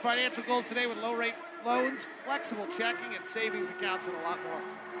toward your financial goals today with low-rate loans, flexible checking, and savings accounts, and a lot more.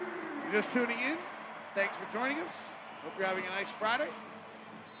 If you're just tuning in, thanks for joining us. Hope you're having a nice Friday.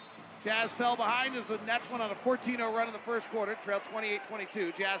 Jazz fell behind as the Nets went on a 14-0 run in the first quarter, trailed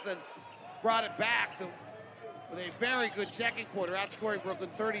 28-22. Jazz then brought it back with a very good second quarter, outscoring Brooklyn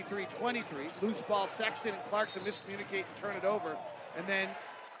 33-23. Loose ball, Sexton and Clarkson miscommunicate and turn it over. And then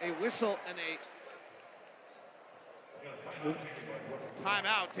a whistle and a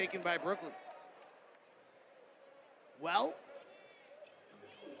timeout taken by Brooklyn. Well,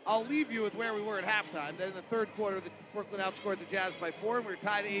 I'll leave you with where we were at halftime. Then in the third quarter, the Brooklyn outscored the Jazz by 4. We were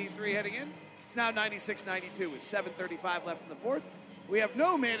tied at 83 heading in. It's now 96-92 with 7:35 left in the fourth. We have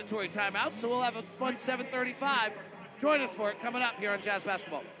no mandatory timeouts, so we'll have a fun 7:35. Join us for it coming up here on Jazz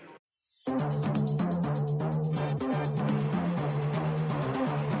Basketball.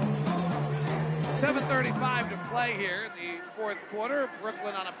 7:35 to play here in the fourth quarter.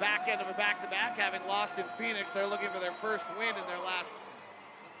 Brooklyn on a back end of a back-to-back, having lost in Phoenix. They're looking for their first win in their last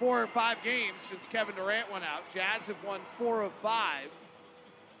 4 or 5 games since Kevin Durant went out. Jazz have won 4 of 5,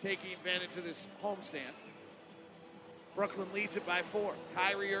 taking advantage of this homestand. Brooklyn leads it by 4.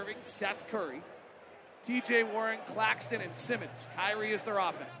 Kyrie Irving, Seth Curry, T.J. Warren, Claxton, and Simmons. Kyrie is their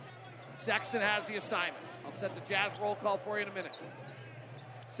offense. Sexton has the assignment. I'll set the Jazz roll call for you in a minute.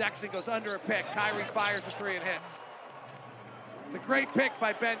 Sexton goes under a pick. Kyrie fires the 3 and hits. It's a great pick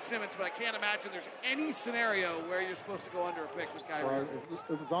by Ben Simmons, but I can't imagine there's any scenario where you're supposed to go under a pick with Kyrie. Well,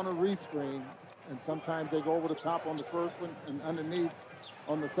 it was on a rescreen, and sometimes they go over the top on the first one and underneath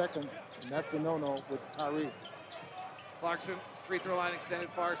on the second, and that's a no-no with Kyrie. Clarkson, free throw line extended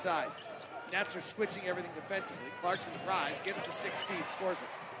far side. Nets are switching everything defensively. Clarkson tries, gets to 6 feet, scores it.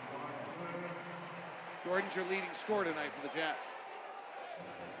 Jordan's your leading scorer tonight for the Jazz.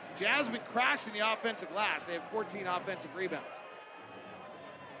 Jazz have been crashing the offensive glass. They have 14 offensive rebounds.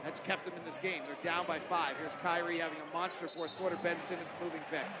 That's kept them in this game. They're down by 5. Here's Kyrie having a monster fourth quarter. Ben Simmons moving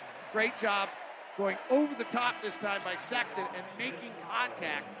pick. Great job going over the top this time by Sexton and making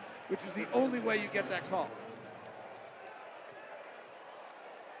contact, which is the only way you get that call.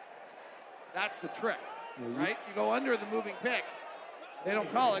 That's the trick, right? You go under the moving pick. They don't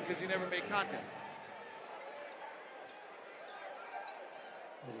call it because you never make contact.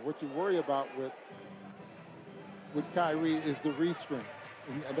 What you worry about with Kyrie is the rescreen.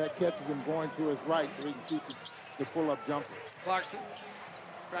 And that catches him going to his right so he can shoot the pull-up jumper. Clarkson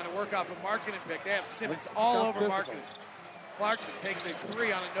trying to work off a Markkanen pick. They have Simmons all over Markkanen. Clarkson takes a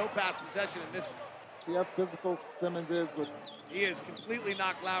 3 on a no-pass possession and misses. See how physical Simmons is with... He has completely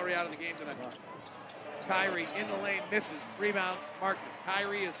knocked Lowry out of the game tonight. Kyrie in the lane misses. Rebound, Markkanen.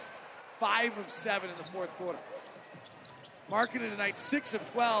 Kyrie is 5 of 7 in the fourth quarter. Markkanen tonight 6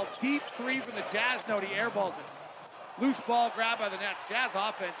 of 12. Deep 3 from the Jazz. No, he airballs it. Loose ball grabbed by the Nets. Jazz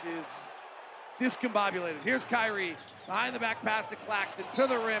offense is discombobulated. Here's Kyrie. Behind the back pass to Claxton. To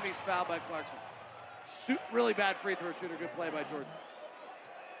the rim. He's fouled by Clarkson. Really bad free throw shooter. Good play by Jordan.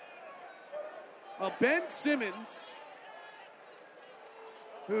 Well, Ben Simmons,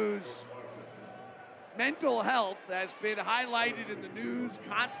 whose mental health has been highlighted in the news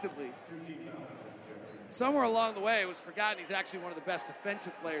constantly, somewhere along the way it was forgotten he's actually one of the best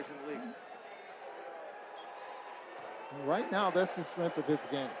defensive players in the league. Right now, that's the strength of his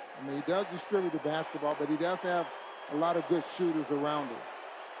game. I mean, he does distribute the basketball, but he does have a lot of good shooters around him.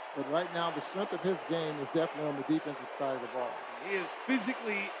 But right now, the strength of his game is definitely on the defensive side of the ball. He is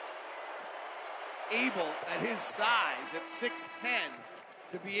physically able, at his size, at 6'10",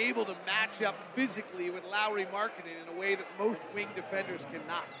 to be able to match up physically with Lauri Markkanen in a way that most wing defenders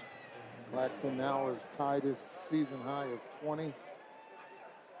cannot. Claxton now has tied his season high of 20.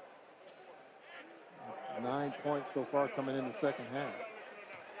 9 points so far coming in the second half.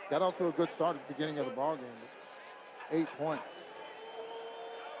 Got off to a good start at the beginning of the ball game. 8 points.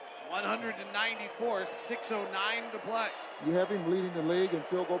 194, 6:09 to play. You have him leading the league in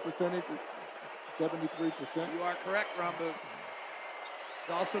field goal percentage. It's 73%. You are correct, Rambo.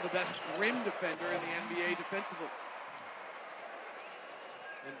 He's also the best rim defender in the NBA defensively.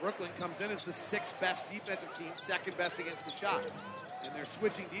 And Brooklyn comes in as the 6th best defensive team, 2nd best against the shot. And their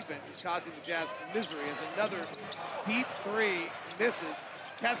switching defense is causing the Jazz misery as another deep three misses.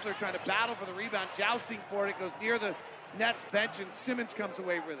 Kessler trying to battle for the rebound, jousting for it. It goes near the Nets bench, and Simmons comes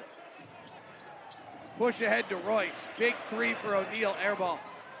away with it. Push ahead to Royce. Big three for O'Neal, air ball.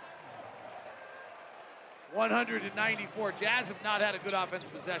 194. Jazz have not had a good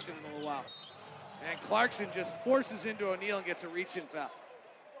offensive possession in a little while. And Clarkson just forces into O'Neal and gets a reach-in foul.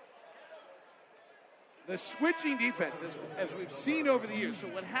 The switching defense, as we've seen over the years, so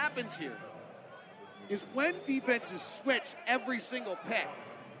what happens here is when defenses switch every single pick,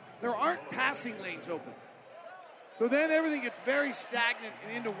 there aren't passing lanes open. So then everything gets very stagnant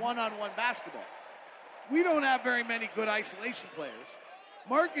and into one-on-one basketball. We don't have very many good isolation players.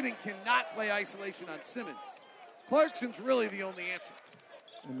 Markkanen cannot play isolation on Simmons. Clarkson's really the only answer.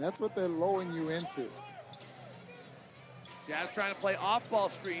 And that's what they're lowering you into. Jazz trying to play off-ball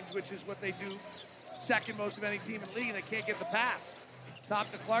screens, which is what they do second most of any team in the league, and they can't get the pass.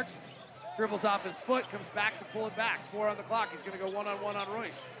 Top to Clarkson. Dribbles off his foot, comes back to pull it back. 4 on the clock. He's going to go one-on-one on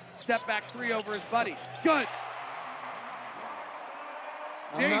Royce. Step back three over his buddy. Good.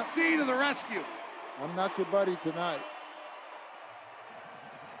 JC to the rescue. I'm not your buddy tonight.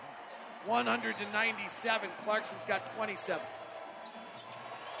 197. Clarkson's got 27.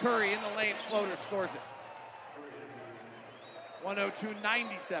 Curry in the lane, floater, scores it.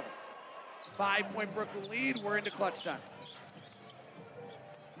 102-97. 5-point Brooklyn lead. We're into clutch time.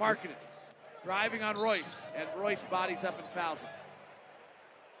 Markkanen driving on Royce, and Royce bodies up and fouls him.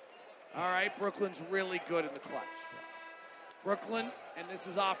 All right, Brooklyn's really good in the clutch. Brooklyn, and this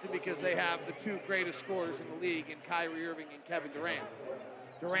is often because they have the 2 greatest scorers in the league in Kyrie Irving and Kevin Durant.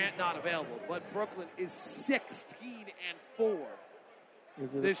 Durant not available, but Brooklyn is 16-4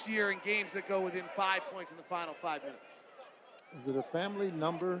 this year in games that go within 5 points in the final 5 minutes. Is it a family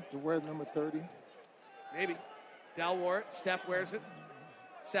number to wear number 30? Maybe. Dell wore it. Steph wears it.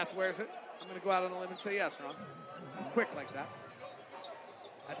 Seth wears it. I'm going to go out on a limb and say yes, Ron. I'm quick like that.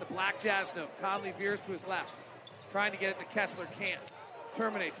 At the Black Jazz note, Conley veers to his left. Trying to get it to Kessler, can't.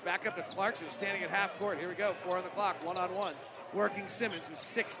 Terminates. Back up to Clarkson, standing at half court. Here we go. 4 on the clock. 1-on-1. Working Simmons, who's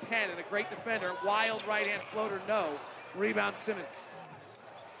 6'10" and a great defender. Wild right-hand floater, no. Rebound Simmons.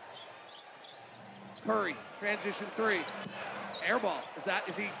 Curry, transition 3. Air ball.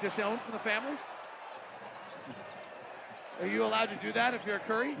 Is he disowned from the family? Are you allowed to do that if you're a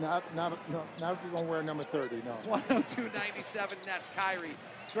Curry? Not if you're going to wear number 30, no. 102-97 Nets. Kyrie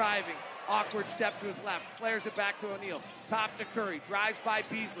driving. Awkward step to his left. Flares it back to O'Neal. Top to Curry. Drives by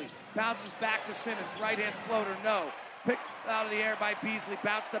Beasley. Bounces back to Simmons. Right-hand floater, no. Picked out of the air by Beasley.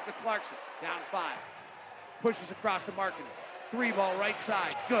 Bounced up to Clarkson. Down 5. Pushes across to Markkanen. 3 ball right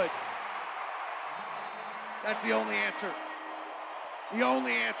side. Good. That's the only answer. The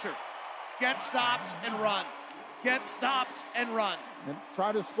only answer. Get stops and run. Get stops and run. And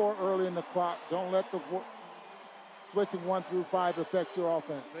try to score early in the clock. Don't let the switching 1 through 5 affect your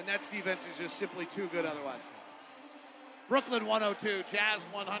offense. The Nets defense is just simply too good otherwise. Brooklyn 102, Jazz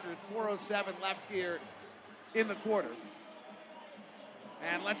 100, 4:07 left here in the quarter.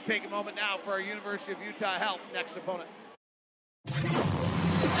 And let's take a moment now for our University of Utah Health next opponent.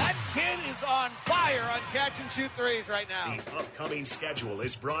 That kid is on fire on catch and shoot threes right now. The upcoming schedule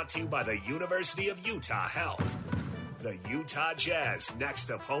is brought to you by the University of Utah Health. The Utah Jazz next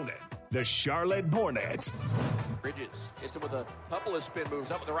opponent, the Charlotte Hornets. Bridges hits him with a couple of spin moves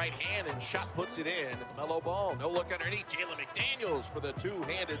up with the right hand and shot puts it in. Mellow ball, no look underneath. Jalen McDaniels for the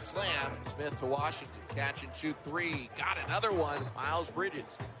 2-handed slam. Smith to Washington, catch and shoot 3. Got another one. Miles Bridges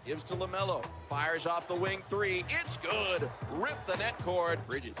gives to LaMelo. Fires off the wing 3. It's good. Rip the net cord.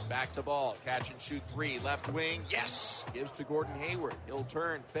 Bridges back to ball. Catch and shoot 3. Left wing. Yes. Gives to Gordon Hayward. He'll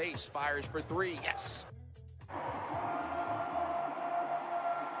turn. Face. Fires for 3. Yes.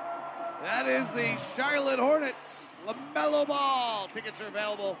 That is the Charlotte Hornets LaMelo Ball. Tickets are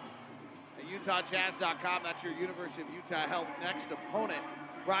available at UtahJazz.com. That's your University of Utah Health next opponent.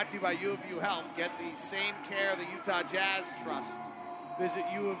 Brought to you by U of U Health. Get the same care the Utah Jazz trust. Visit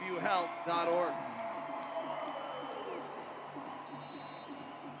uofuhealth.org.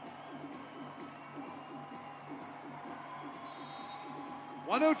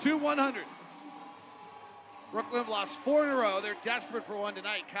 (102-100). Brooklyn have lost 4 in a row. They're desperate for one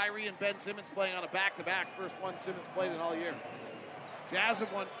tonight. Kyrie and Ben Simmons playing on a back-to-back. First one Simmons played in all year. Jazz have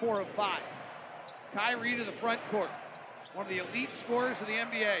won 4 of 5. Kyrie to the front court. One of the elite scorers of the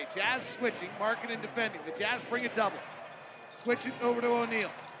NBA. Jazz switching, marking and defending. The Jazz bring a double. Switch it over to O'Neal.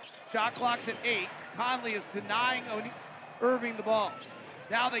 Shot clock's at 8. Conley is denying Irving the ball.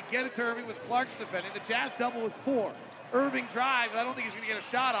 Now they get it to Irving with Clarkson defending. The Jazz double with 4. Irving drives. I don't think he's going to get a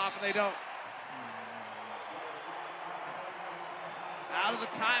shot off, and they don't. Out of the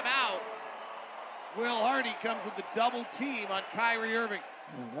timeout, Will Hardy comes with the double team on Kyrie Irving.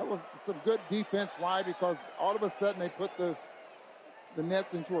 And that was some good defense. Why? Because all of a sudden they put the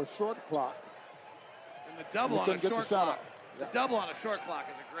Nets into a short clock. And the double on a short clock. The double on a short clock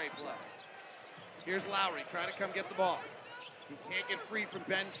is a great play. Here's Lowry trying to come get the ball. He can't get free from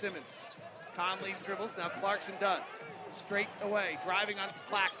Ben Simmons. Conley dribbles. Now Clarkson does. Straight away, driving on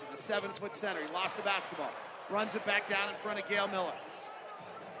Claxton, the 7-foot center. He lost the basketball. Runs it back down in front of Gale Miller.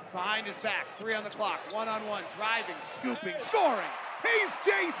 Behind his back, 3 on the clock, 1-on-1, driving, scooping, scoring. He's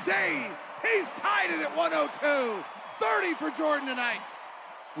JC. He's tied it at 102. 30 for Jordan tonight.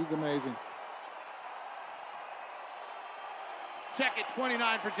 He's amazing. Check it,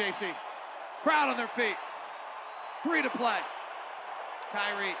 29 for JC. Crowd on their feet. 3 to play.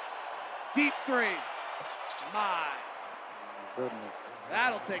 Kyrie, deep 3. My goodness.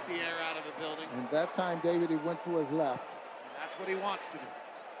 That'll take the air out of the building. And that time, David, he went to his left. And that's what he wants to do.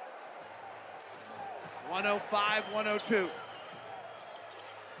 105-102.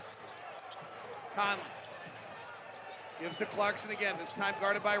 Conley gives to Clarkson again, this time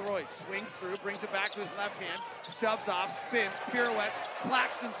guarded by Royce. Swings through, brings it back to his left hand, shoves off, spins, pirouettes.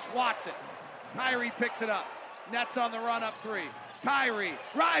 Claxton swats it. Kyrie picks it up. Nets on the run, up 3. Kyrie,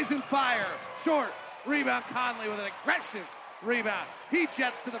 rise and fire. Short. Rebound Conley with an aggressive rebound. He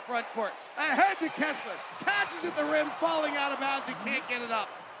jets to the front court. Ahead to Kessler. Catches at the rim, falling out of bounds. He can't get it up.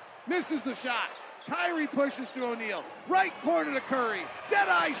 Misses the shot. Kyrie pushes to O'Neal. Right corner to Curry.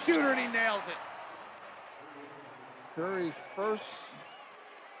 Dead-eye shooter, and he nails it. Curry's first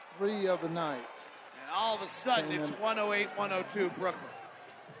 3 of the night. And all of a sudden, it's 108-102 Brooklyn.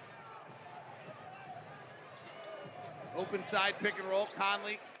 Open side pick and roll.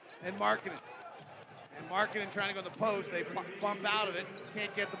 Conley and Markkanen. And Markkanen trying to go in the post. They bump out of it.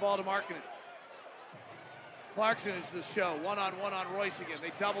 Can't get the ball to Markkanen. Clarkson is the show. 1-on-1 on Royce again.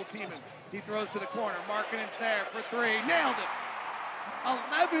 They double team him. He throws to the corner. Markkanen's there for 3. Nailed it.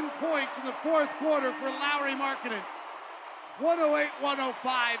 11 points in the fourth quarter for Lauri Markkanen.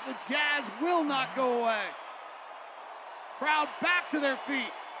 108-105. The Jazz will not go away. Crowd back to their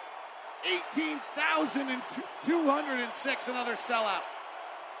feet. 18,206. Another sellout.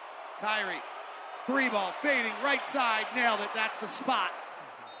 Kyrie. 3 ball, fading, right side, nailed it. That's the spot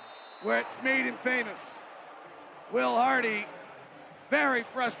where it's made him famous. Will Hardy, very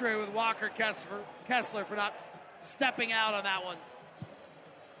frustrated with Walker Kessler for not stepping out on that one.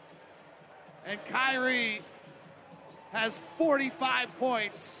 And Kyrie has 45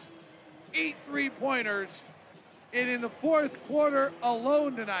 points, 8 3-pointers, and in the fourth quarter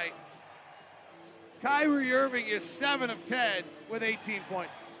alone tonight, Kyrie Irving is 7 of 10 with 18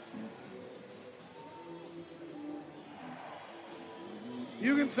 points.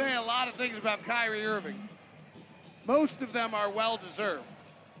 You can say a lot of things about Kyrie Irving. Most of them are well-deserved.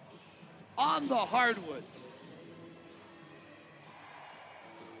 On the hardwood,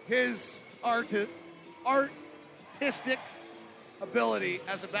 his artistic ability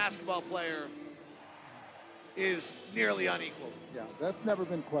as a basketball player is nearly unequal. Yeah, that's never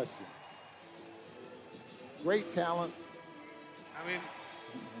been questioned. Great talent. I mean,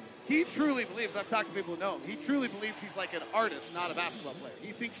 he truly believes, I've talked to people who know him, he truly believes he's like an artist, not a basketball player.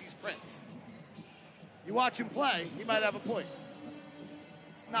 He thinks he's Prince. You watch him play, he might have a point.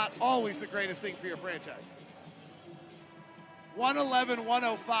 It's not always the greatest thing for your franchise.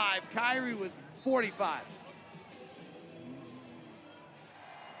 111-105, Kyrie with 45.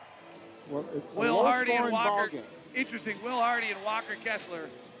 Well, Will Hardy and Walker, interesting, Will Hardy and Walker Kessler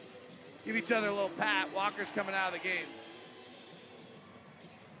give each other a little pat. Walker's coming out of the game.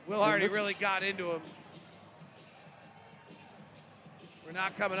 Will Hardy really got into him. We're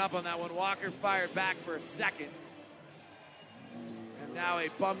not coming up on that one. Walker fired back for a second. And Now a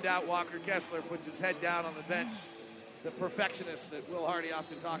bummed-out Walker Kessler puts his head down on the bench. The perfectionist that Will Hardy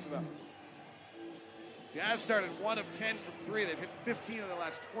often talks about. Jazz started 1 of 10 from 3. They've hit 15 of the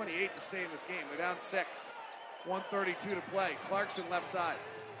last 28 to stay in this game. They're down 6. 1:32 to play. Clarkson left side.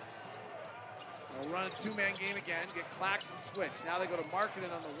 They'll run a two-man game again. Get Claxton switch. Now they go to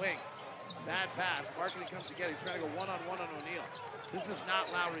Markkanen on the wing. Bad pass. Markkanen comes together. He's trying to go one-on-one on O'Neal. This is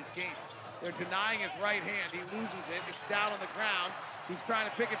not Lowry's game. They're denying his right hand. He loses it. It's down on the ground. He's trying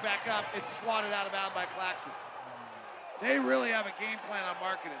to pick it back up. It's swatted out of bounds by Claxton. They really have a game plan on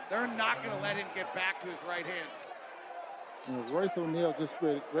Markkanen. They're not going to let him get back to his right hand. You know, Royce O'Neal just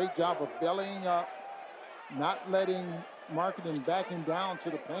did a great job of bellying up, not letting Markkanen back him down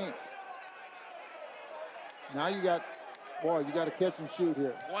to the paint. Now you got to catch and shoot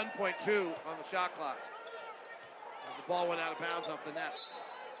here. 1.2 on the shot clock as the ball went out of bounds off the nets.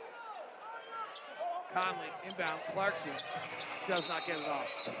 Conley inbound. Clarkson does not get it off.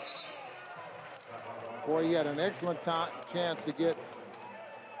 Boy, he had an excellent chance to get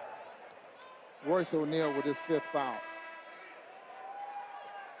Royce O'Neal with his 5th foul.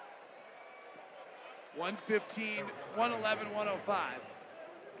 115, 111, 105.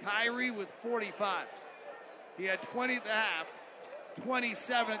 Kyrie with 45. He had 20 at the half,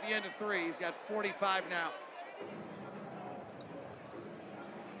 27 at the end of 3. He's got 45 now.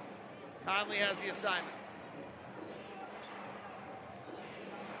 Conley has the assignment.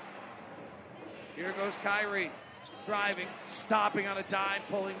 Here goes Kyrie, driving, stopping on a dime,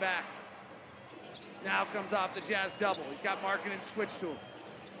 pulling back. Now comes off the Jazz double. He's got Markkanen switch to him.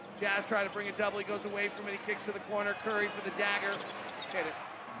 Jazz trying to bring a double. He goes away from it. He kicks to the corner. Curry for the dagger. Hit it.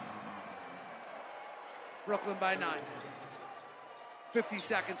 Brooklyn by 9. 50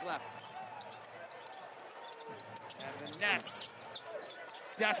 seconds left. And the Nets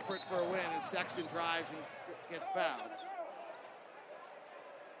desperate for a win as Sexton drives and gets fouled.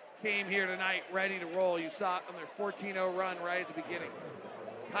 Came here tonight ready to roll. You saw it on their 14-0 run right at the beginning.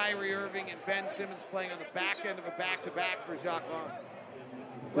 Kyrie Irving and Ben Simmons playing on the back end of a back-to-back for Jacques Vaughn.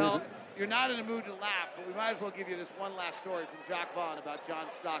 Well, you're not in a mood to laugh, but we might as well give you this one last story from Jacques Vaughn about John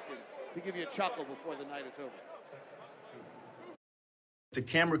Stockton to give you a chuckle before the night is over. The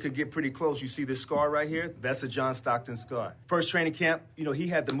camera could get pretty close. You see this scar right here? That's a John Stockton scar. First training camp, he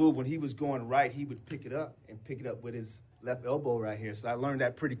had the move. When he was going right, he would pick it up with his left elbow right here. So I learned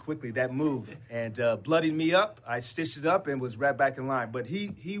that pretty quickly, that move. And bloodied me up. I stitched it up and was right back in line. But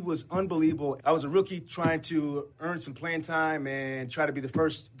he was unbelievable. I was a rookie trying to earn some playing time and try to be the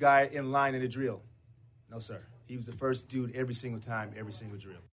first guy in line in the drill. No, sir. He was the first dude every single time, every single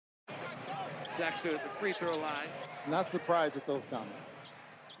drill. Sexton at the free throw line. Not surprised at those comments.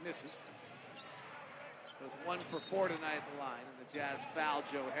 Misses. Goes 1 for 4 tonight at the line, and the Jazz foul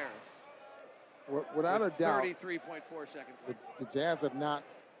Joe Harris. Without a doubt, 33.4 seconds left. The Jazz have not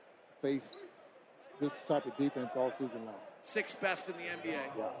faced this type of defense all season long. 6th best in the NBA.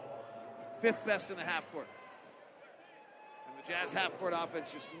 Yeah. 5th best in the half court. And the Jazz half court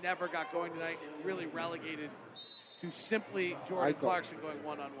offense just never got going tonight and really relegated to simply Jordan Clarkson going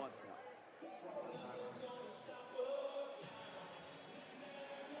one-on-one.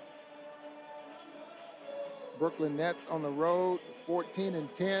 Brooklyn Nets on the road,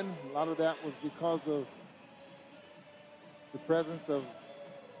 14-10. A lot of that was because of the presence of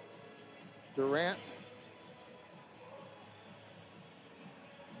Durant.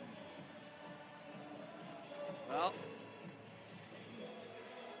 Well,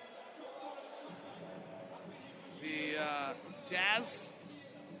 the Jazz,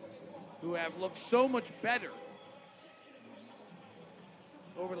 who have looked so much better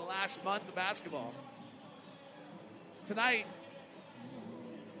over the last month of basketball, tonight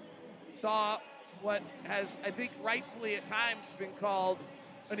saw what has, I think, rightfully at times been called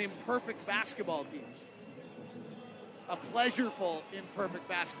an imperfect basketball team. A pleasureful, imperfect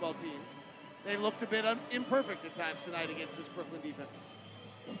basketball team. They looked a bit imperfect at times tonight against this Brooklyn defense.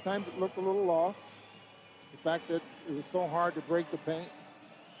 Sometimes it looked a little lost. The fact that it was so hard to break the paint.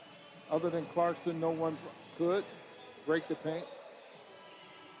 Other than Clarkson, no one could break the paint.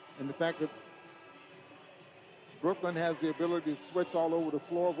 And the fact that Brooklyn has the ability to switch all over the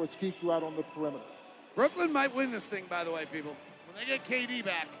floor, which keeps you out on the perimeter. Brooklyn might win this thing, by the way, people. When they get KD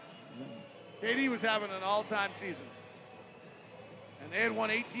back, KD was having an all-time season. And they had won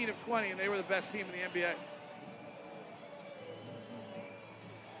 18 of 20, and they were the best team in the NBA.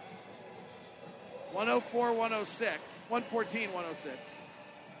 104-106, 114-106.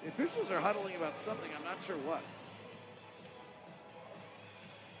 The officials are huddling about something. I'm not sure what.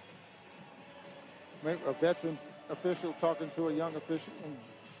 Maybe a veteran official talking to a young official.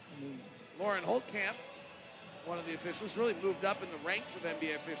 Lauren Holtkamp one of the officials, really moved up in the ranks of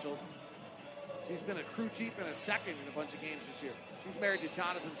NBA officials. She's been a crew chief and a second in a bunch of games this year. She's married to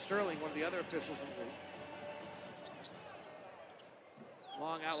Jonathan Sterling, one of the other officials in the league.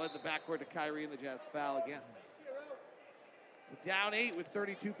 Long outlet in the backcourt to Kyrie, and the Jazz foul again. So down 8 with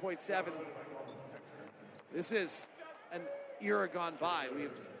 32.7. This is an era gone by.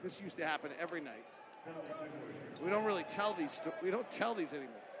 This used to happen every night. We don't really tell these. We don't tell these anymore.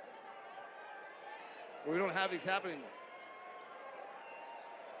 We don't have these happening anymore.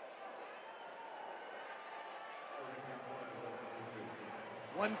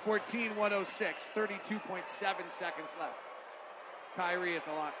 .114, 106, 32.7 seconds left. Kyrie at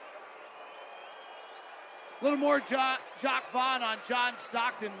the line. A little more Jacques Vaughn on John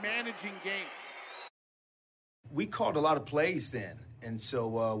Stockton managing games. We called a lot of plays then. And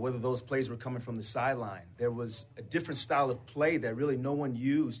so whether those plays were coming from the sideline, there was a different style of play that really no one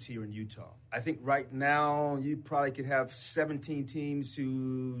used here in Utah. I think right now you probably could have 17 teams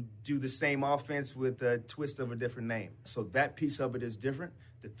who do the same offense with a twist of a different name. So that piece of it is different.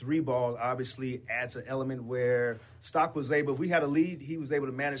 The 3-ball obviously adds an element where Stock was able, if we had a lead, he was able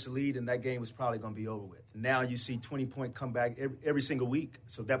to manage the lead, and that game was probably going to be over with. Now you see 20-point comeback every single week.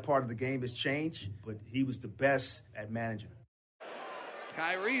 So that part of the game has changed, but he was the best at managing.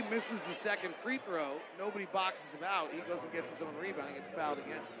 Kyrie misses the second free throw. Nobody boxes him out. He goes and gets his own rebound and gets fouled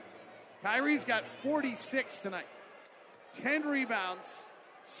again. Kyrie's got 46 tonight. 10 rebounds,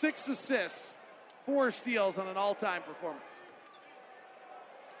 6 assists, 4 steals on an all-time performance.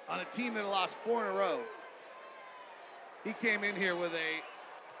 On a team that lost 4 in a row, he came in here with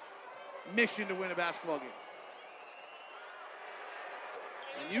a mission to win a basketball game.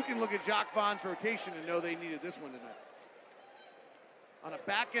 And you can look at Jacques Vaughn's rotation and know they needed this one tonight. On a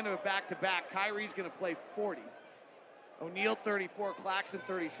back end of a back-to-back, Kyrie's going to play 40. O'Neal 34, Claxton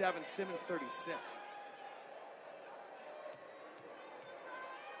 37, Simmons 36.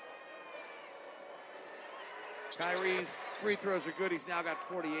 Kyrie's free throws are good. He's now got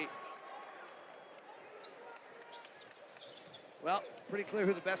 48. Well, pretty clear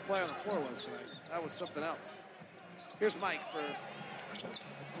who the best player on the floor was tonight. That was something else. Here's Mike for a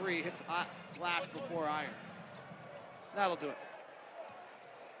 3. Hits glass before iron. That'll do it.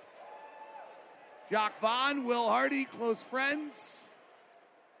 Jacques Vaughn, Will Hardy, close friends.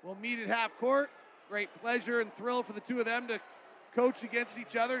 We'll meet at half court. Great pleasure and thrill for the two of them to coach against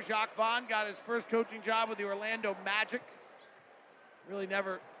each other. Jacques Vaughn got his first coaching job with the Orlando Magic. Really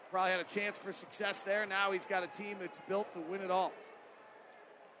never probably had a chance for success there. Now he's got a team that's built to win it all.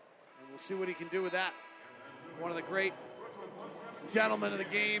 And we'll see what he can do with that. One of the great gentlemen of the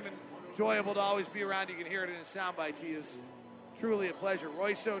game and enjoyable to always be around. You can hear it in his sound bites. He is truly a pleasure.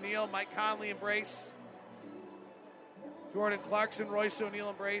 Royce O'Neal, Mike Conley embrace. Jordan Clarkson, Royce O'Neal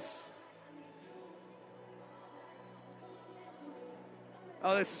embrace.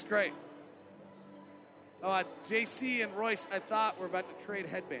 Oh, this is great. JC and Royce, I thought, were about to trade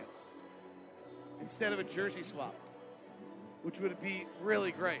headbands instead of a jersey swap, which would be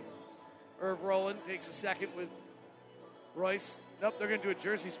really great. Irv Rowland takes a second with Royce. Nope, they're going to do a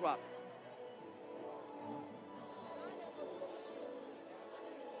jersey swap.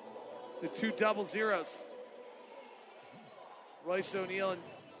 The 2 double zeros. Royce O'Neal and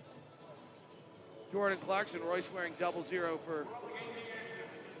Jordan Clarkson. Royce wearing 00 for...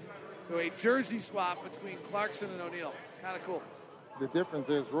 So a jersey swap between Clarkson and O'Neal. Kind of cool. The difference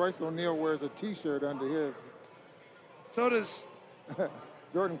is Royce O'Neal wears a T-shirt under his. So does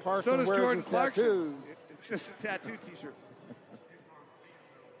Jordan Clarkson. So does wears Jordan his Clarkson. tattoos. It's just a tattoo T-shirt.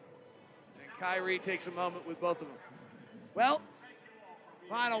 And Kyrie takes a moment with both of them. Well,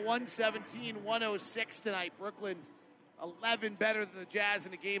 final 117-106 tonight. Brooklyn 11 better than the Jazz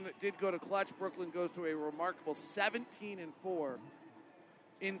in a game that did go to clutch. Brooklyn goes to a remarkable 17-4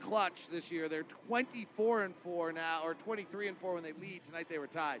 in clutch this year. They're 24-4 now, or 23-4 when they lead. Tonight they were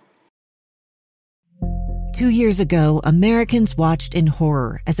tied. 2 years ago, Americans watched in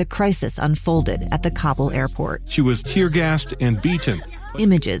horror as a crisis unfolded at the Kabul airport. She was tear-gassed and beaten.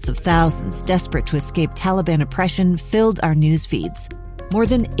 Images of thousands desperate to escape Taliban oppression filled our news feeds. More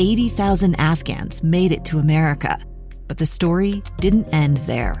than 80,000 Afghans made it to America. But the story didn't end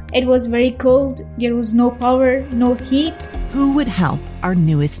there. It was very cold. There was no power, no heat. Who would help our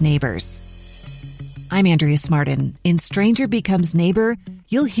newest neighbors? I'm Andrea Smartin. In Stranger Becomes Neighbor,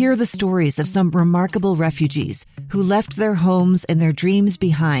 you'll hear the stories of some remarkable refugees who left their homes and their dreams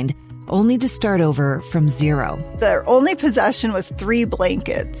behind, only to start over from zero. Their only possession was 3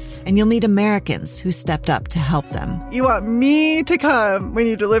 blankets. And you'll meet Americans who stepped up to help them. You want me to come when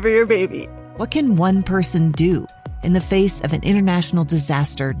you deliver your baby. What can one person do in the face of an international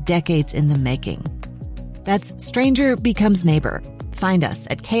disaster decades in the making? That's Stranger Becomes Neighbor. Find us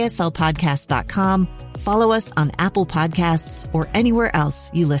at kslpodcast.com. Follow us on Apple Podcasts or anywhere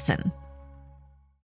else you listen.